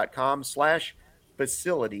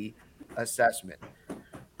 comed.com/facility assessment.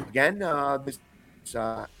 Again, this is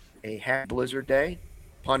a happy blizzard day,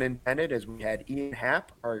 pun intended, as we had Ian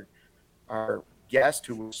Happ, our guest,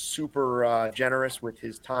 who was super generous with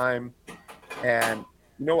his time. And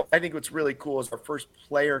I think what's really cool is our first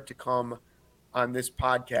player to come on this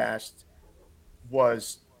podcast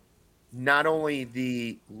was not only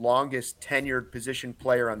the longest tenured position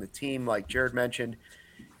player on the team, like Jared mentioned,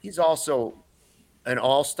 he's also an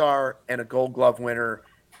all-star and a Gold Glove winner,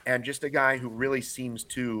 and just a guy who really seems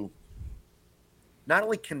to not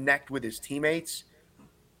only connect with his teammates,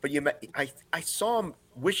 but I saw him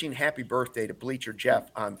wishing happy birthday to Bleacher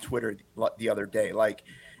Jeff on Twitter the other day. Like,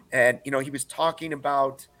 and he was talking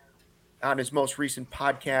about on his most recent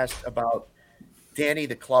podcast about Danny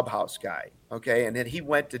the clubhouse guy. Okay, and then he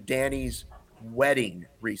went to Danny's wedding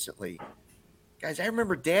recently. Guys, I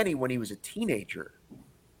remember Danny when he was a teenager.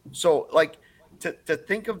 So like to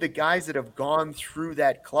think of the guys that have gone through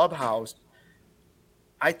that clubhouse,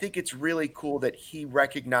 I think it's really cool that he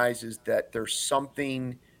recognizes that there's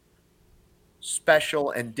something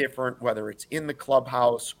special and different, whether it's in the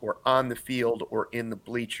clubhouse or on the field or in the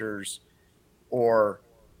bleachers or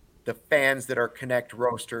the fans that are Connect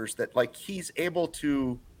roasters, that like he's able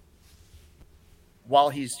to, while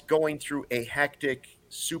he's going through a hectic,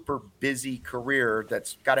 super busy career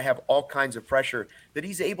that's got to have all kinds of pressure, that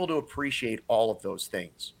he's able to appreciate all of those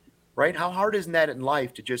things, right? How hard isn't that in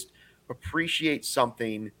life to just appreciate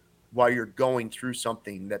something while you're going through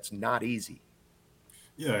something that's not easy?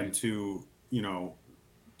 Yeah, and to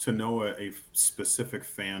know a specific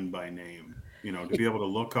fan by name, to be able to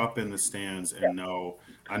look up in the stands and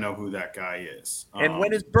I know who that guy is. And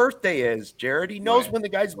when his birthday is, Jared, he knows when the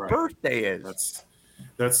guy's birthday is.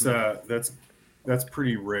 That's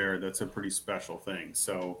pretty rare. That's a pretty special thing.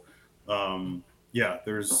 So,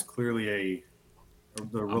 there's clearly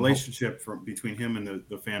the relationship between him and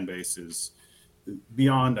the fan base is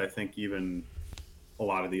beyond, I think, even a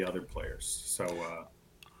lot of the other players. So,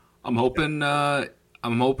 I'm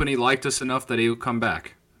hoping he liked us enough that he'll come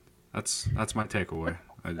back. That's my takeaway.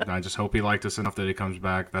 I just hope he liked us enough that he comes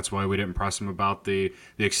back. That's why we didn't press him about the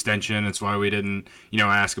extension. It's why we didn't,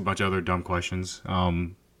 ask a bunch of other dumb questions.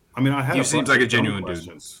 He seems like a genuine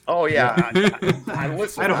dude. Oh yeah, I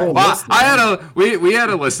listened. We had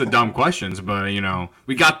a list of dumb questions, but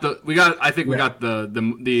we got the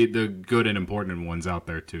good and important ones out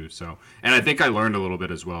there too. So, and I think I learned a little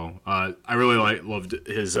bit as well. I really loved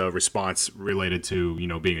his response related to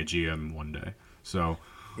being a GM one day. So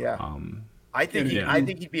yeah, I think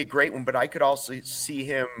he'd be a great one, but I could also see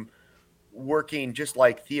him working just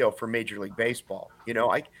like Theo for Major League Baseball.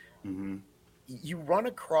 You run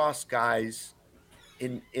across guys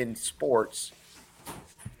in sports,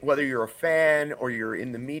 whether you're a fan or you're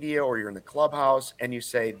in the media or you're in the clubhouse, and you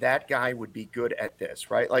say that guy would be good at this,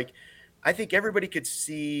 right? Like, I think everybody could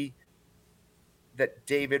see that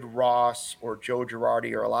David Ross or Joe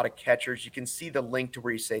Girardi or a lot of catchers, you can see the link to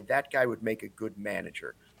where you say that guy would make a good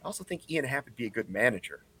manager. I also think Ian Happ would be a good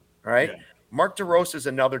manager, all right? Yeah. Mark DeRosa is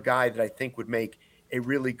another guy that I think would make a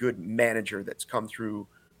really good manager that's come through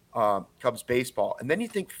Cubs baseball. And then you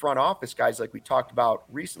think front office guys like we talked about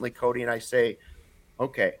recently, Cody, and I say,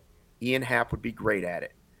 okay, Ian Happ would be great at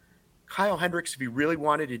it. Kyle Hendricks, if he really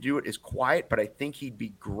wanted to do it, is quiet, but I think he'd be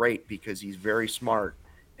great because he's very smart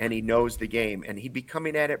and he knows the game, and he'd be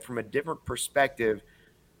coming at it from a different perspective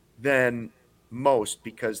than most,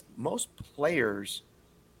 because most players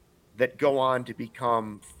that go on to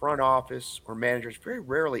become front office or managers, very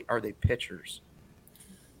rarely are they pitchers.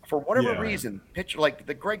 For whatever reason, pitcher like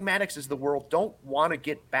the Greg Maddoxes of the world don't want to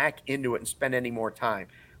get back into it and spend any more time.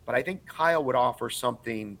 But I think Kyle would offer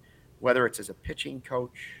something, whether it's as a pitching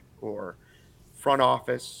coach or front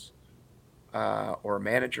office or a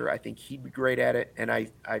manager. I think he'd be great at it. And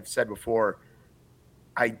I've said before,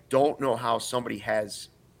 I don't know how somebody has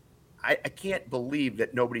 – I can't believe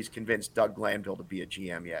that nobody's convinced Doug Glanville to be a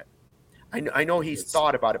GM yet. I know he's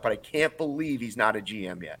thought about it, but I can't believe he's not a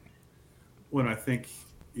GM yet. When I think –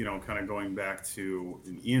 kind of going back to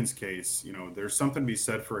in Ian's case, there's something to be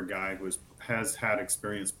said for a guy who has had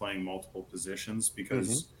experience playing multiple positions,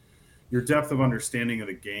 because your depth of understanding of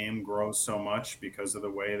the game grows so much because of the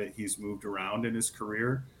way that he's moved around in his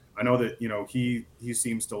career. I know that, he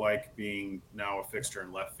seems to like being now a fixture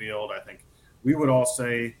in left field. I think we would all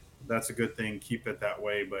say that's a good thing. Keep it that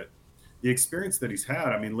way. But the experience that he's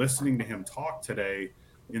had, listening to him talk today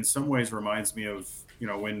in some ways reminds me of,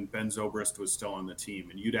 when Ben Zobrist was still on the team,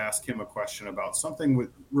 and you'd ask him a question about something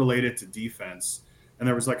related to defense, and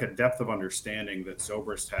there was like a depth of understanding that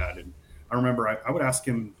Zobrist had. And I remember I would ask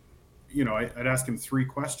him, I'd ask him 3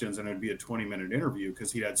 questions, and it'd be a 20-minute interview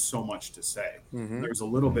because he had so much to say. There's a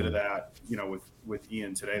little bit of that, with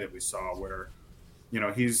Ian today that we saw, where,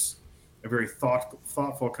 he's a very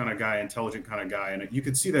thoughtful kind of guy, intelligent kind of guy, and you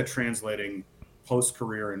could see that translating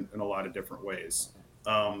post-career in a lot of different ways.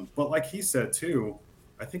 But like he said too,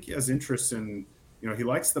 I think he has interest in he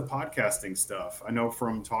likes the podcasting stuff. I know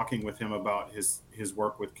from talking with him about his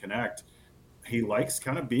work with Connect, he likes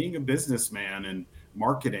kind of being a businessman and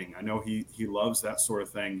marketing. I know he loves that sort of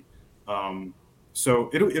thing. So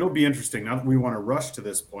it'll be interesting. Not that we want to rush to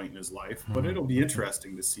this point in his life, but it'll be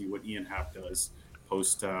interesting to see what Ian Happ does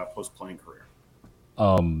post playing career.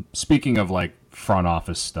 Speaking of like front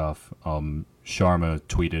office stuff, Sharma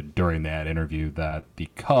tweeted during that interview that the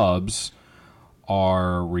Cubs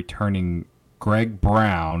are returning Greg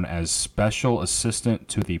Brown as special assistant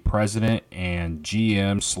to the president and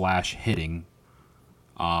GM/hitting.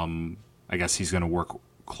 I guess he's going to work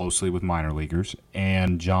closely with minor leaguers.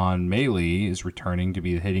 And John Maley is returning to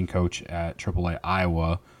be the hitting coach at AAA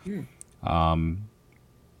Iowa.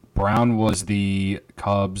 Brown was the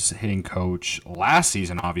Cubs hitting coach last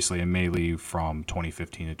season, obviously, and Maley from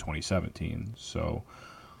 2015 to 2017. So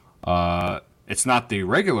it's not the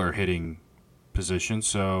regular hitting position,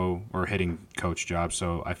 or hitting coach job.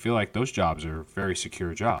 So I feel like those jobs are very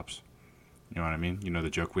secure jobs. You know what I mean? You know the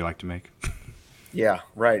joke we like to make? Yeah,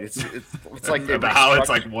 right. It's like about how it's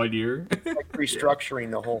like 1 year. It's like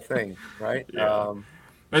restructuring the whole thing, right? Yeah.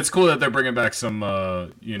 It's cool that they're bringing back some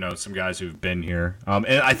guys who've been here. And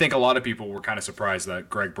I think a lot of people were kind of surprised that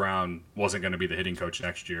Greg Brown wasn't going to be the hitting coach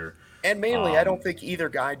next year. And mainly, I don't think either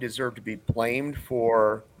guy deserved to be blamed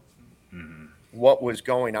for what was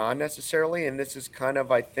going on necessarily. And this is kind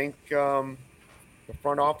of, I think, the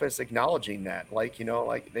front office acknowledging that. Like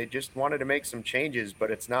they just wanted to make some changes, but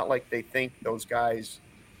it's not like they think those guys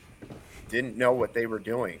didn't know what they were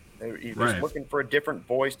doing. They're just looking for a different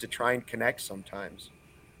voice to try and connect sometimes.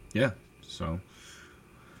 Yeah, so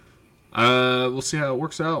we'll see how it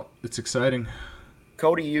works out. It's exciting.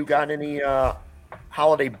 Cody, you got any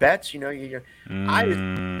holiday bets?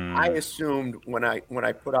 I assumed when I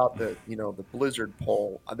put out the the Blizzard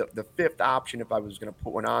poll, the fifth option, if I was going to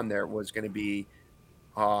put one on there, was going to be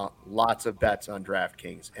lots of bets on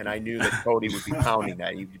DraftKings, and I knew that Cody would be pounding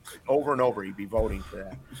that. Over and over, he'd be voting for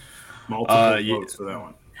that. Multiple votes for that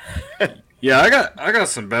one. Yeah, I got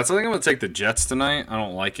some bets. I think I'm going to take the Jets tonight. I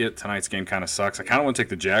don't like it. Tonight's game kind of sucks. I kind of want to take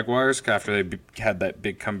the Jaguars after they had that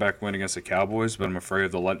big comeback win against the Cowboys, but I'm afraid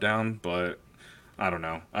of the letdown. But I don't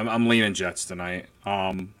know. I'm leaning Jets tonight.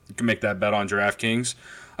 You can make that bet on DraftKings.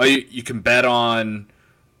 You can bet on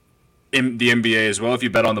the NBA as well. If you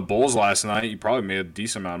bet on the Bulls last night, you probably made a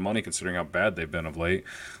decent amount of money considering how bad they've been of late.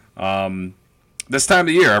 This time of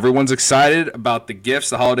the year, everyone's excited about the gifts,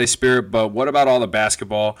 the holiday spirit, but what about all the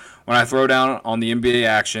basketball? When I throw down on the NBA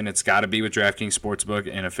action, it's got to be with DraftKings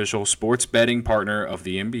Sportsbook, an official sports betting partner of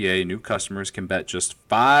the NBA. New customers can bet just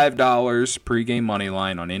 $5 pregame money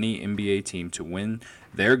line on any NBA team to win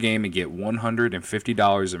their game and get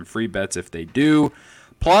 $150 in free bets if they do.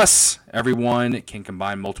 Plus, everyone can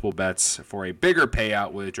combine multiple bets for a bigger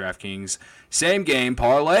payout with DraftKings same game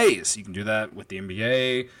parlays. You can do that with the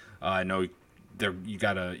NBA. I know you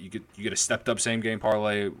get a stepped up same game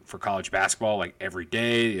parlay for college basketball like every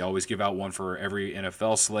day. They always give out one for every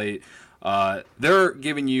NFL slate. They're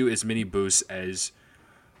giving you as many boosts as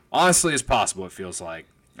honestly as possible, it feels like.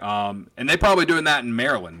 And they're probably doing that in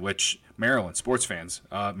Maryland, which Maryland sports fans,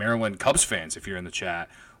 Maryland Cubs fans, if you're in the chat,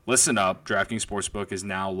 listen up. DraftKings Sportsbook is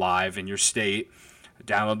now live in your state.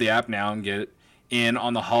 Download the app now and get in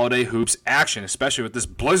on the holiday hoops action, especially with this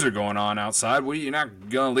blizzard going on outside. You're not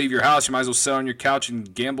going to leave your house. You might as well sit on your couch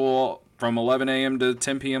and gamble from 11 a.m. to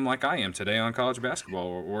 10 p.m. like I am today on college basketball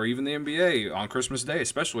or even the NBA on Christmas Day,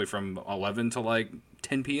 especially from 11 to like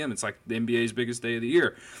 10 p.m. It's like the NBA's biggest day of the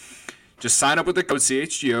year. Just sign up with the code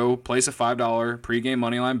CHGO, place a $5 pregame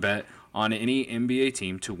moneyline bet on any NBA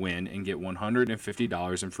team to win and get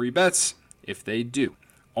 $150 in free bets if they do.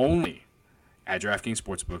 Only at DraftKings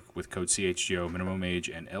Sportsbook with code CHGO. Minimum age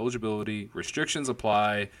and eligibility restrictions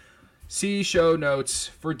apply. See show notes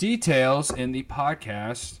for details in the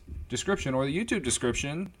podcast description or the YouTube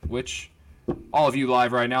description, which all of you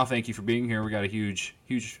live right now, thank you for being here. We got a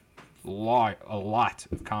lot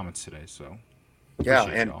of comments today, so yeah,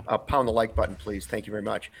 and pound the like button, please. Thank you very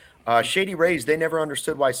much. Shady Rays, they never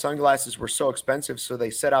understood why sunglasses were so expensive, so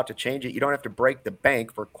they set out to change it. You don't have to break the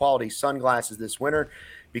bank for quality sunglasses this winter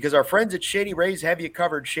because our friends at Shady Rays have you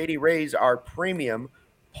covered. Shady Rays are premium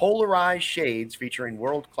polarized shades featuring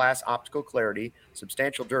world-class optical clarity,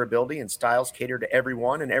 substantial durability, and styles cater to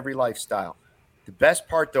everyone and every lifestyle. The best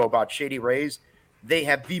part, though, about Shady Rays, they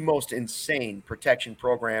have the most insane protection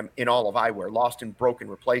program in all of eyewear, lost and broken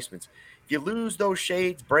replacements. If you lose those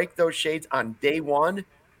shades, break those shades on day one,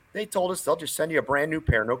 they told us they'll just send you a brand new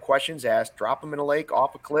pair, no questions asked, drop them in a lake,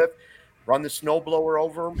 off a cliff, run the snowblower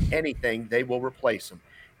over them, anything, they will replace them.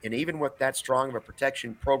 And even with that strong of a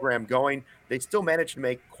protection program going, they still manage to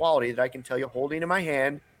make quality that I can tell you, holding in my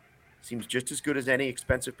hand, seems just as good as any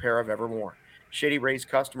expensive pair I've ever worn. Shady Rays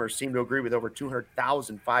customers seem to agree with over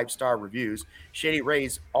 200,000 five-star reviews. Shady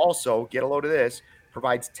Rays also, get a load of this,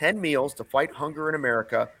 provides 10 meals to fight hunger in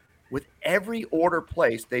America. With every order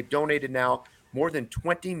placed, they've donated now more than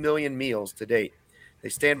 20 million meals to date. They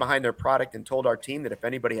stand behind their product and told our team that if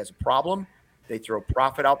anybody has a problem, they throw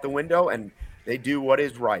profit out the window and they do what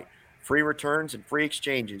is right. Free returns and free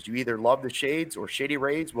exchanges. You either love the shades or Shady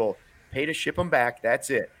Rays will pay to ship them back. That's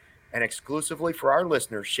it. And exclusively for our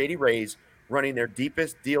listeners, Shady Rays running their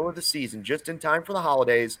deepest deal of the season just in time for the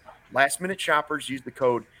holidays. Last-minute shoppers use the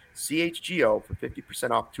code CHGO for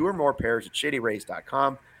 50% off 2 or more pairs at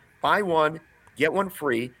shadyrays.com. Buy one, get one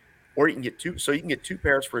free, or you can get 2. So you can get 2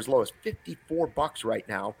 pairs for as low as $54 right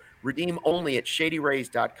now. Redeem only at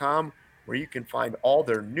shadyrays.com, where you can find all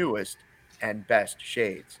their newest and best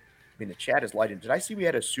shades. I mean, the chat is lighted. Did I see we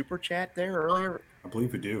had a super chat there earlier? I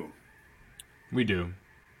believe we do. We do.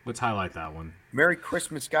 Let's highlight that one. Merry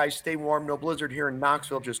Christmas, guys. Stay warm. No blizzard here in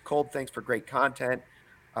Knoxville. Just cold. Thanks for great content.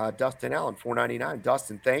 Dustin Allen, $4.99.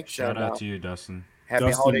 Dustin, thanks. Shout out to you, Dustin. Happy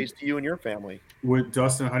Dustin, holidays to you and your family.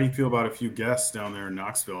 Dustin, how do you feel about a few guests down there in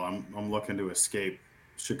Knoxville? I'm looking to escape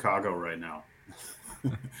Chicago right now.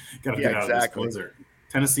 Got to get out of this blizzard.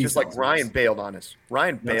 Tennessee, just like Ryan bailed on us.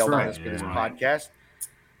 Ryan bailed on us with his Ryan. podcast.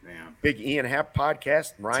 Man, Big Ian Happ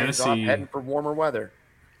podcast. Ryan's off heading for warmer weather.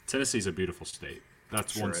 Tennessee's a beautiful state.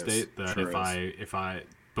 That's one state that Sure if I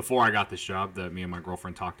before I got this job, that me and my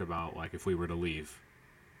girlfriend talked about, like if we were to leave,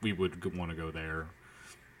 we would want to go there.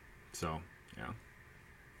 So yeah,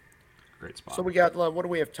 great spot. So we got, what do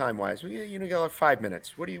we have time wise? We got like 5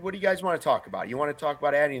 minutes. What do you guys want to talk about? You want to talk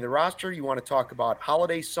about adding to the roster? You want to talk about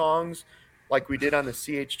holiday songs like we did on the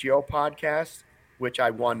CHGO podcast, which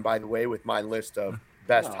I won, by the way, with my list of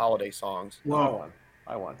best holiday songs. Well,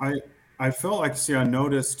 I won. I felt like, I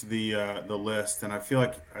noticed the list, and I feel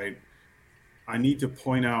like I need to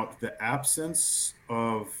point out the absence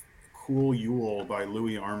of Cool Yule by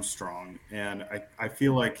Louis Armstrong, and I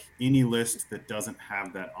feel like any list that doesn't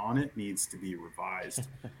have that on it needs to be revised.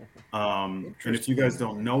 And if you guys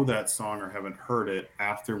don't know that song or haven't heard it,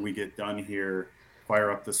 after we get done here,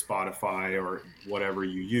 fire up the Spotify or whatever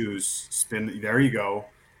you use, there you go,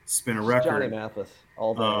 spin a record. Johnny Mathis,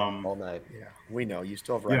 all day, all night. Yeah, we know you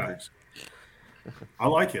still have records. I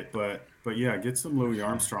like it, but yeah, get some Louis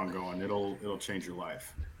Armstrong going. It'll change your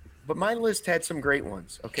life. But my list had some great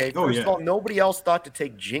ones. Okay, Oh, first yeah. of all, nobody else thought to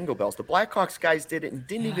take Jingle Bells. The Blackhawks guys did it and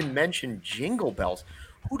didn't even mention Jingle Bells.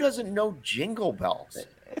 Who doesn't know Jingle Bells?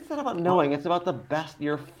 It's not about knowing. It's about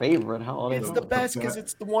your favorite holiday. It's the best because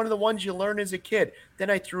it's one of the ones you learn as a kid. Then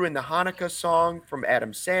I threw in the Hanukkah song from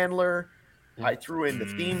Adam Sandler. I threw in the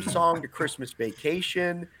theme song to Christmas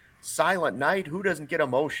Vacation. Silent Night. Who doesn't get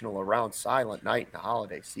emotional around Silent Night in the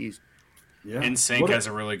holiday season? Yeah. NSYNC has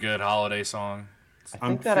a really good holiday song. I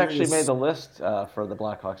think that actually made the list for the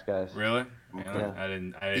Blackhawks guys. Really? Yeah. I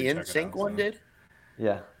didn't The check it NSYNC out, one so. did?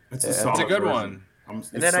 Yeah. It's Yeah. a solid It's a good version. one.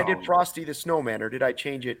 And then I did Frosty the Snowman, or did I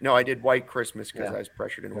change it? No, I did White Christmas because Yeah. I was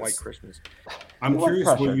pressured in White Christmas. I'm You weren't curious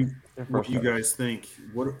what pressured. you Your what first you choice. guys think.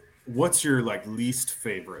 What's your least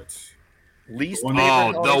favorite? Least One- favorite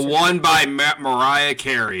Oh, holiday the one by Mariah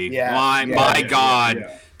Carey. Yeah, My yeah, God.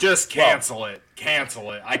 yeah. Just cancel it.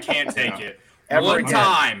 Cancel it. I can't take it. Ever One again.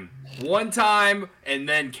 time, and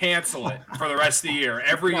then cancel it for the rest of the year.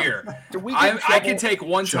 Every year. Do we get in I trouble- can take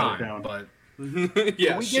one Shut it time, down. but Do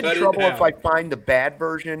yeah, we get shut in it trouble if down. I find the bad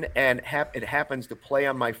version and it happens to play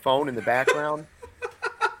on my phone in the background?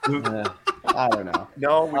 I don't know.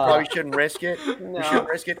 No, we probably shouldn't risk it. We No. shouldn't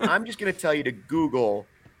risk it. I'm just going to tell you to Google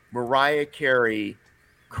Mariah Carey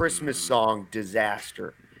Christmas song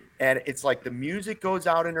disaster. And it's like the music goes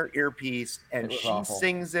out in her earpiece and It was she awful.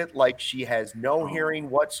 sings it like she has no hearing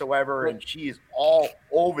whatsoever and she is all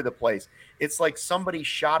over the place. It's like somebody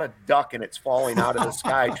shot a duck and it's falling out of the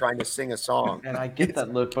sky trying to sing a song. And I get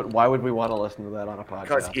that, Luke, but why would we want to listen to that on a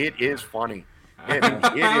Because podcast? it is funny. It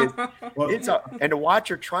is. Well, And to watch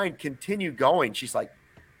her try and continue going, she's like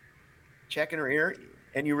checking her ear,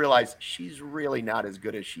 and you realize she's really not as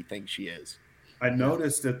good as she thinks she is. I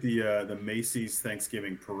noticed at the Macy's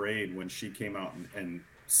Thanksgiving parade when she came out and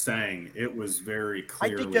sang, it was very I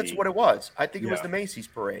clearly. think that's what it was. I think it was Yeah. the Macy's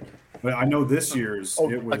parade. But I know this year's Oh,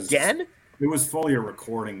 it was again? It was fully a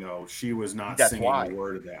recording though. She was not That's singing why. a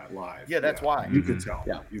word of that live. Yeah, that's why. You could tell.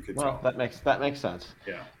 Yeah. You could Well, tell. that makes sense.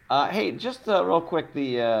 Yeah. Hey, just real quick,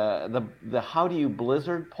 the How Do You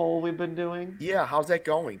Blizzard poll we've been doing. Yeah, how's that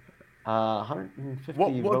going?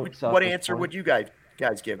 150 votes. What answer would you guys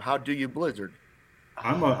give? How do you Blizzard?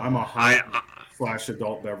 I'm a I /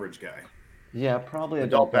 adult beverage guy. Yeah, probably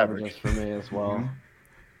Adult adult beverage. beverages for me as well.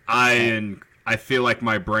 I feel like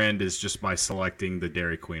my brand is just by selecting the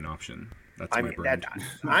Dairy Queen option. That's my brand.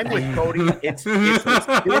 I'm with Cody. It's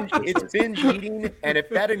binge eating, and if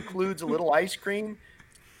that includes a little ice cream,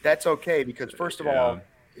 that's okay. Because first of all,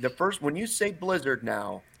 when you say blizzard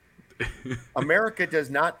now, America does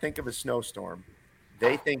not think of a snowstorm.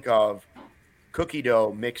 They think of cookie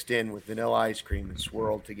dough mixed in with vanilla ice cream and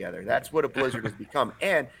swirled together. That's what a blizzard has become.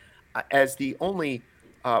 And as the only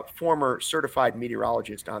former certified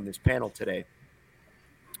meteorologist on this panel today,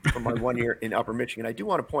 from my 1 year in Upper Michigan, I do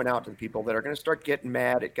want to point out to the people that are going to start getting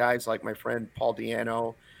mad at guys like my friend Paul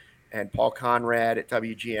Diano and Paul Conrad at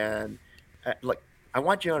WGN. I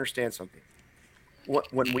want you to understand something.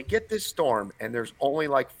 When we get this storm and there's only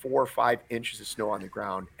like 4 or 5 inches of snow on the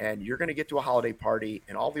ground, and you're going to get to a holiday party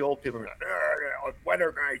and all the old people are like,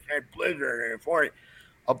 weather guy said blizzard.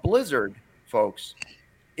 A blizzard, folks,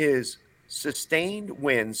 is sustained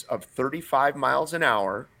winds of 35 miles an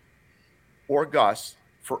hour or gusts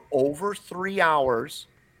for over 3 hours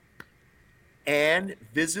and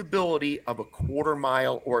visibility of a quarter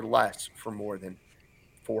mile or less for more than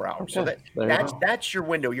 4 hours. Okay, So that's your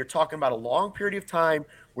window. You're talking about a long period of time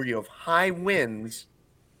where you have high winds,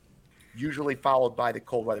 usually followed by the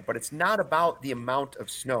cold weather. But it's not about the amount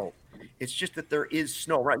of snow. It's just that there is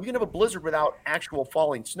snow around. You can have a blizzard without actual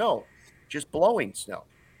falling snow, just blowing snow.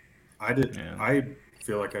 I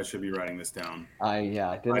feel like I should be writing this down. I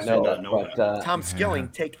didn't know that. But Tom Skilling,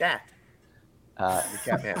 take that.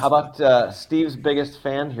 how about Steve's biggest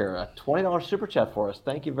fan here? A $20 super chat for us.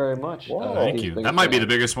 Thank you very much. Whoa. Thank Steve's you. biggest That might be fan. the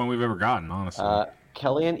biggest one we've ever gotten, honestly.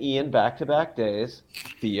 Kelly and Ian back-to-back days.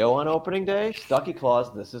 Theo on opening day. Stucky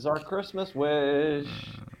Claus, this is our Christmas wish.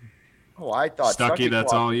 Oh, I thought Stucky, that's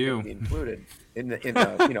Claus all was you. gonna be included in the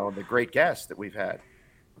the great guests that we've had.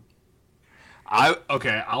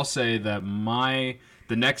 I'll say that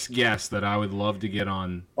the next guest that I would love to get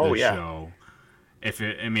on the show,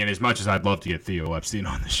 as much as I'd love to get Theo Epstein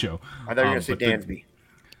on the show. I thought you were going to say Dansby.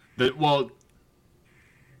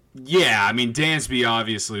 Dansby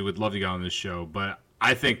obviously would love to get on this show, but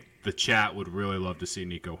I think the chat would really love to see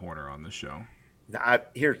Nico Horner on the show.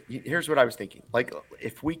 Here's what I was thinking. Like,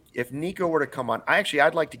 if Nico were to come on,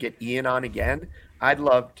 I'd like to get Ian on again. I'd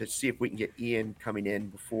love to see if we can get Ian coming in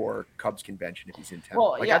before Cubs convention if he's in town.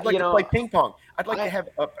 Well, I'd like to play ping pong. I'd like to have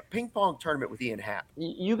a ping pong tournament with Ian Happ.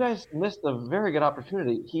 You guys missed a very good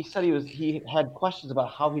opportunity. He said he had questions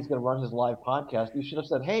about how he's going to run his live podcast. You should have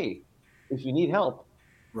said, hey, if you need help,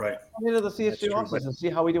 right, come into the CSG office and see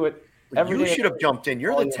how we do it. You should have jumped in.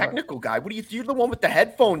 You're the technical guy. You're the one with the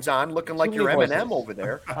headphones on, looking like you're Eminem over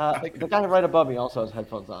there. The guy right above me also has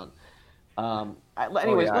headphones on.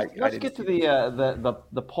 Let's get to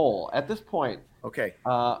the poll. At this point, okay.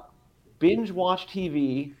 Binge Watch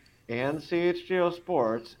TV and CHGO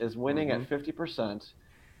Sports is winning at 50%.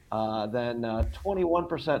 Then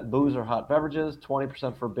 21% booze or hot beverages,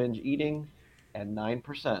 20% for binge eating, and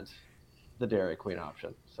 9% the Dairy Queen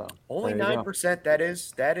option. So only 9%.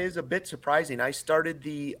 That is a bit surprising. I started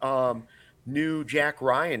the new Jack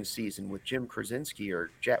Ryan season with Jim Krasinski or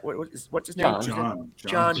Jack. What's his name?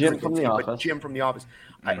 John Jim from The Office. Jim from The Office.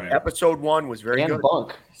 Right. Episode 1 was very good. And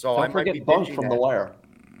Bunk. So don't forget Bunk from The Wire.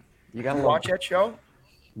 You got to watch that show?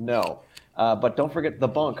 No, but don't forget the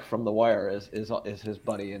Bunk from The Wire is his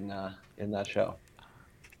buddy in that show.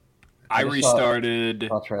 I restarted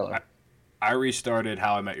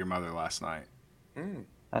How I Met Your Mother last night.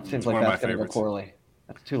 That seems like that's going to go poorly.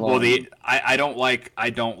 That's too long. Well, I don't like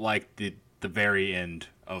the very end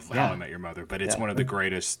of How I Met Your Mother, but it's one of the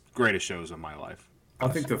greatest shows of my life. I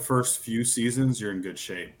think the first few seasons you're in good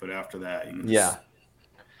shape, but after that, you can just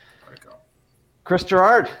let it go. Chris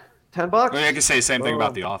Gerard, $10. I can say the same thing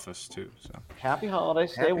about The Office too. So happy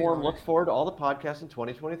holidays, stay warm. Look forward to all the podcasts in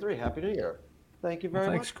 2023. Happy New Year. Thank you very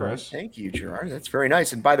much. Thanks, Chris. Thank you, Gerard. That's very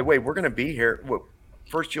nice. And by the way, we're going to be here.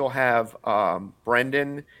 First, you'll have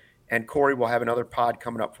Brendan and Corey will have another pod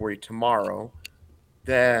coming up for you tomorrow.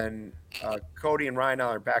 Then Cody and Ryan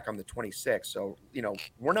are back on the 26th. So,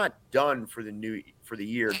 we're not done for the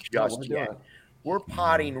year just yet. We're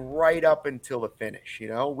podding right up until the finish.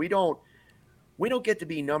 We don't get to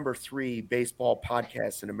be number 3 baseball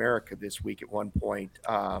podcast in America this week at one point.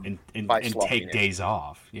 And take days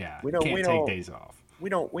off. Yeah. We can't take days off. We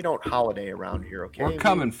don't holiday around here, okay? We're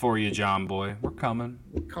coming for you, John Boy. We're coming.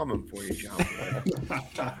 We're coming for you, John Boy.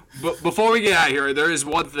 But before we get out of here, there is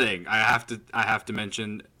one thing I have to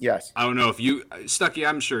mention. Yes. I don't know if you, Stucky,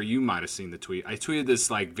 I'm sure you might have seen the tweet. I tweeted this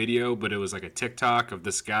video, but it was like a TikTok of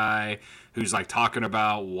this guy who's like talking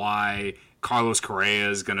about why Carlos Correa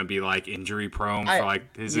is going to be like injury prone for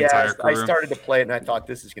like his entire career. I started to play it and I thought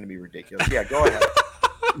this is going to be ridiculous. Yeah, go ahead.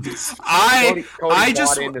 I Cody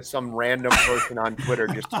just bought into some random person on Twitter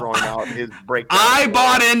just throwing out his breakdown. I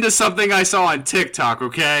bought into something I saw on TikTok,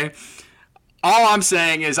 okay? All I'm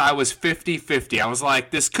saying is I was 50-50. I was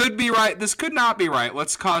like, this could be right, this could not be right.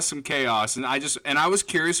 Let's cause some chaos. And I was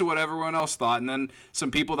curious of what everyone else thought. And then some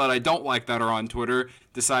people that I don't like that are on Twitter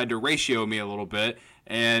decided to ratio me a little bit.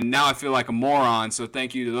 And now I feel like a moron, so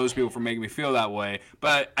thank you to those people for making me feel that way.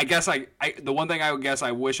 But I guess the one thing I guess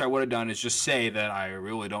I wish I would have done is just say that I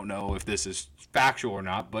really don't know if this is factual or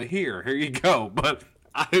not. But here you go. But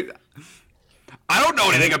I don't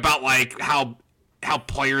know anything about like how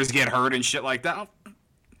players get hurt and shit like that.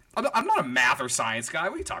 I'm not a math or science guy.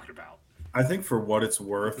 What are you talking about? I think for what it's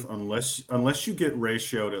worth, unless you get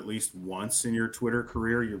ratioed at least once in your Twitter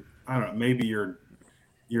career, maybe you're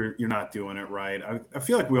not doing it right. I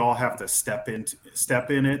feel like we all have to step in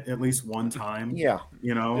it at least one time. Yeah.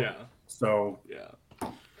 Yeah. So yeah.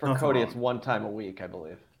 For Cody, it's one time a week, I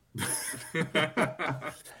believe.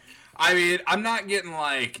 I mean, I'm not getting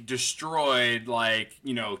like destroyed, like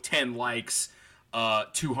 10 likes,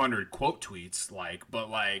 200 quote tweets, but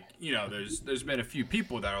there's been a few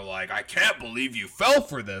people that are like, I can't believe you fell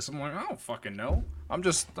for this. I'm like, I don't fucking know. I'm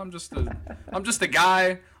just a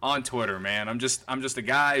guy on Twitter, man. I'm just a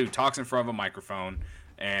guy who talks in front of a microphone,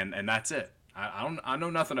 and that's it. I know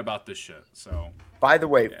nothing about this shit. So, by the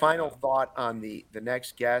way, final thought on the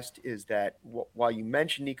next guest is that while you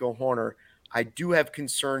mentioned Nico Horner, I do have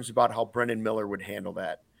concerns about how Brendan Miller would handle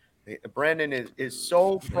that. Brendan is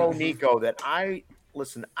so pro Nico that I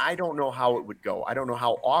don't know how it would go. I don't know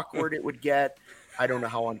how awkward it would get. I don't know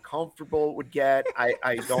how uncomfortable it would get.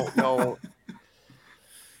 I don't know.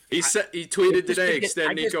 He tweeted today,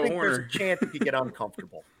 extend Nico Horner. There's a chance it could get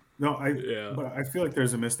uncomfortable. No, but I feel like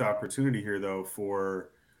there's a missed opportunity here though for,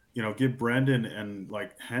 give Brendan and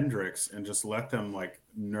like Hendricks and just let them like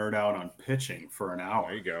nerd out on pitching for an hour.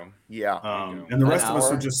 There you go. Yeah. And the rest of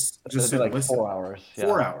us would just sit and listen. 4 hours. Yeah.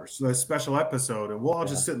 4 hours. So a special episode, and we'll all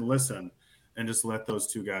just sit and listen and just let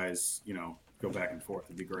those two guys, go back and forth.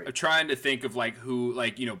 It'd be great. I'm trying to think of like who,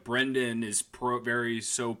 Brendan is pro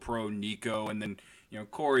Nico, and then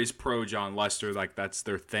Corey's pro John Lester. Like that's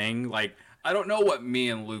their thing. Like I don't know what me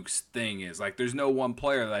and Luke's thing is. Like there's no one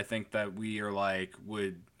player that I think that we are like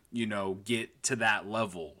would get to that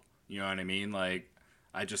level. You know what I mean? Like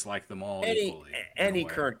I just like them all equally. Any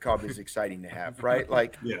current Cub is exciting to have, right?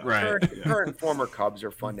 Like current and former Cubs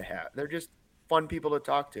are fun to have. They're just fun people to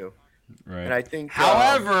talk to. Right. And I think,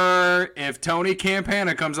 however, if Tony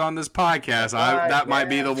Campana comes on this podcast, that might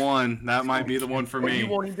be the one. That might be the one for me. You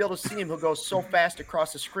won't even be able to see him. He'll go so fast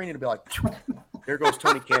across the screen, it'll be like, there goes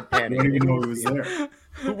Tony Campana. I didn't even know he was there.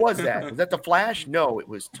 Who was that? Was that the Flash? No, it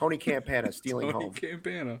was Tony Campana stealing home.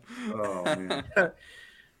 Campana. Oh man.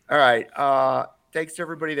 All right. Thanks to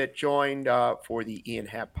everybody that joined for the Ian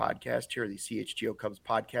Happ podcast here, the CHGO Cubs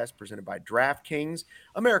podcast presented by DraftKings,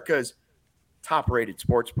 America's top-rated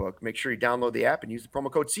sportsbook. Make sure you download the app and use the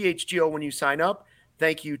promo code CHGO when you sign up.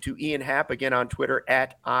 Thank you to Ian Happ, again on Twitter,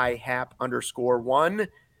 @IHapp_1.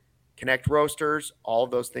 Connect Roasters, all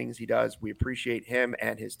of those things he does. We appreciate him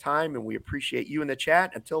and his time, and we appreciate you in the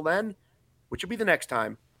chat. Until then, which will be the next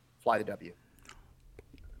time, fly the W.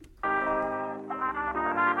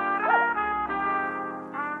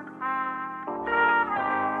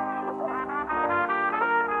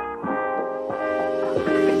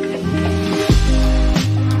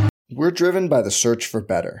 We're driven by the search for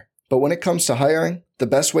better. But when it comes to hiring, the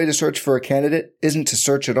best way to search for a candidate isn't to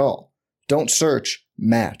search at all. Don't search,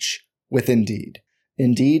 match with Indeed.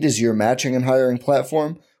 Indeed is your matching and hiring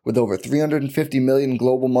platform with over 350 million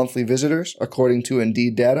global monthly visitors, according to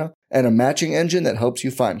Indeed data, and a matching engine that helps you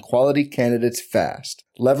find quality candidates fast.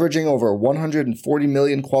 Leveraging over 140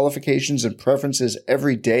 million qualifications and preferences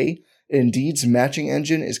every day, Indeed's matching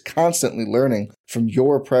engine is constantly learning from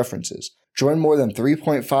your preferences. Join more than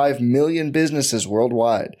 3.5 million businesses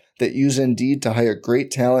worldwide that use Indeed to hire great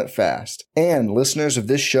talent fast. And listeners of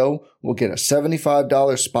this show will get a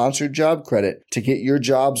 $75 sponsored job credit to get your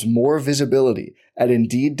jobs more visibility at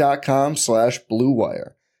Indeed.com/Blue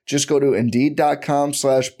Wire. Just go to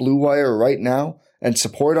Indeed.com/Blue Wire right now and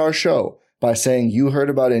support our show by saying you heard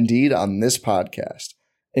about Indeed on this podcast.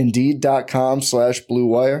 Indeed.com/Blue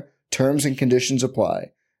Wire. Terms and conditions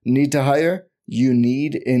apply. Need to hire? You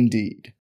need Indeed.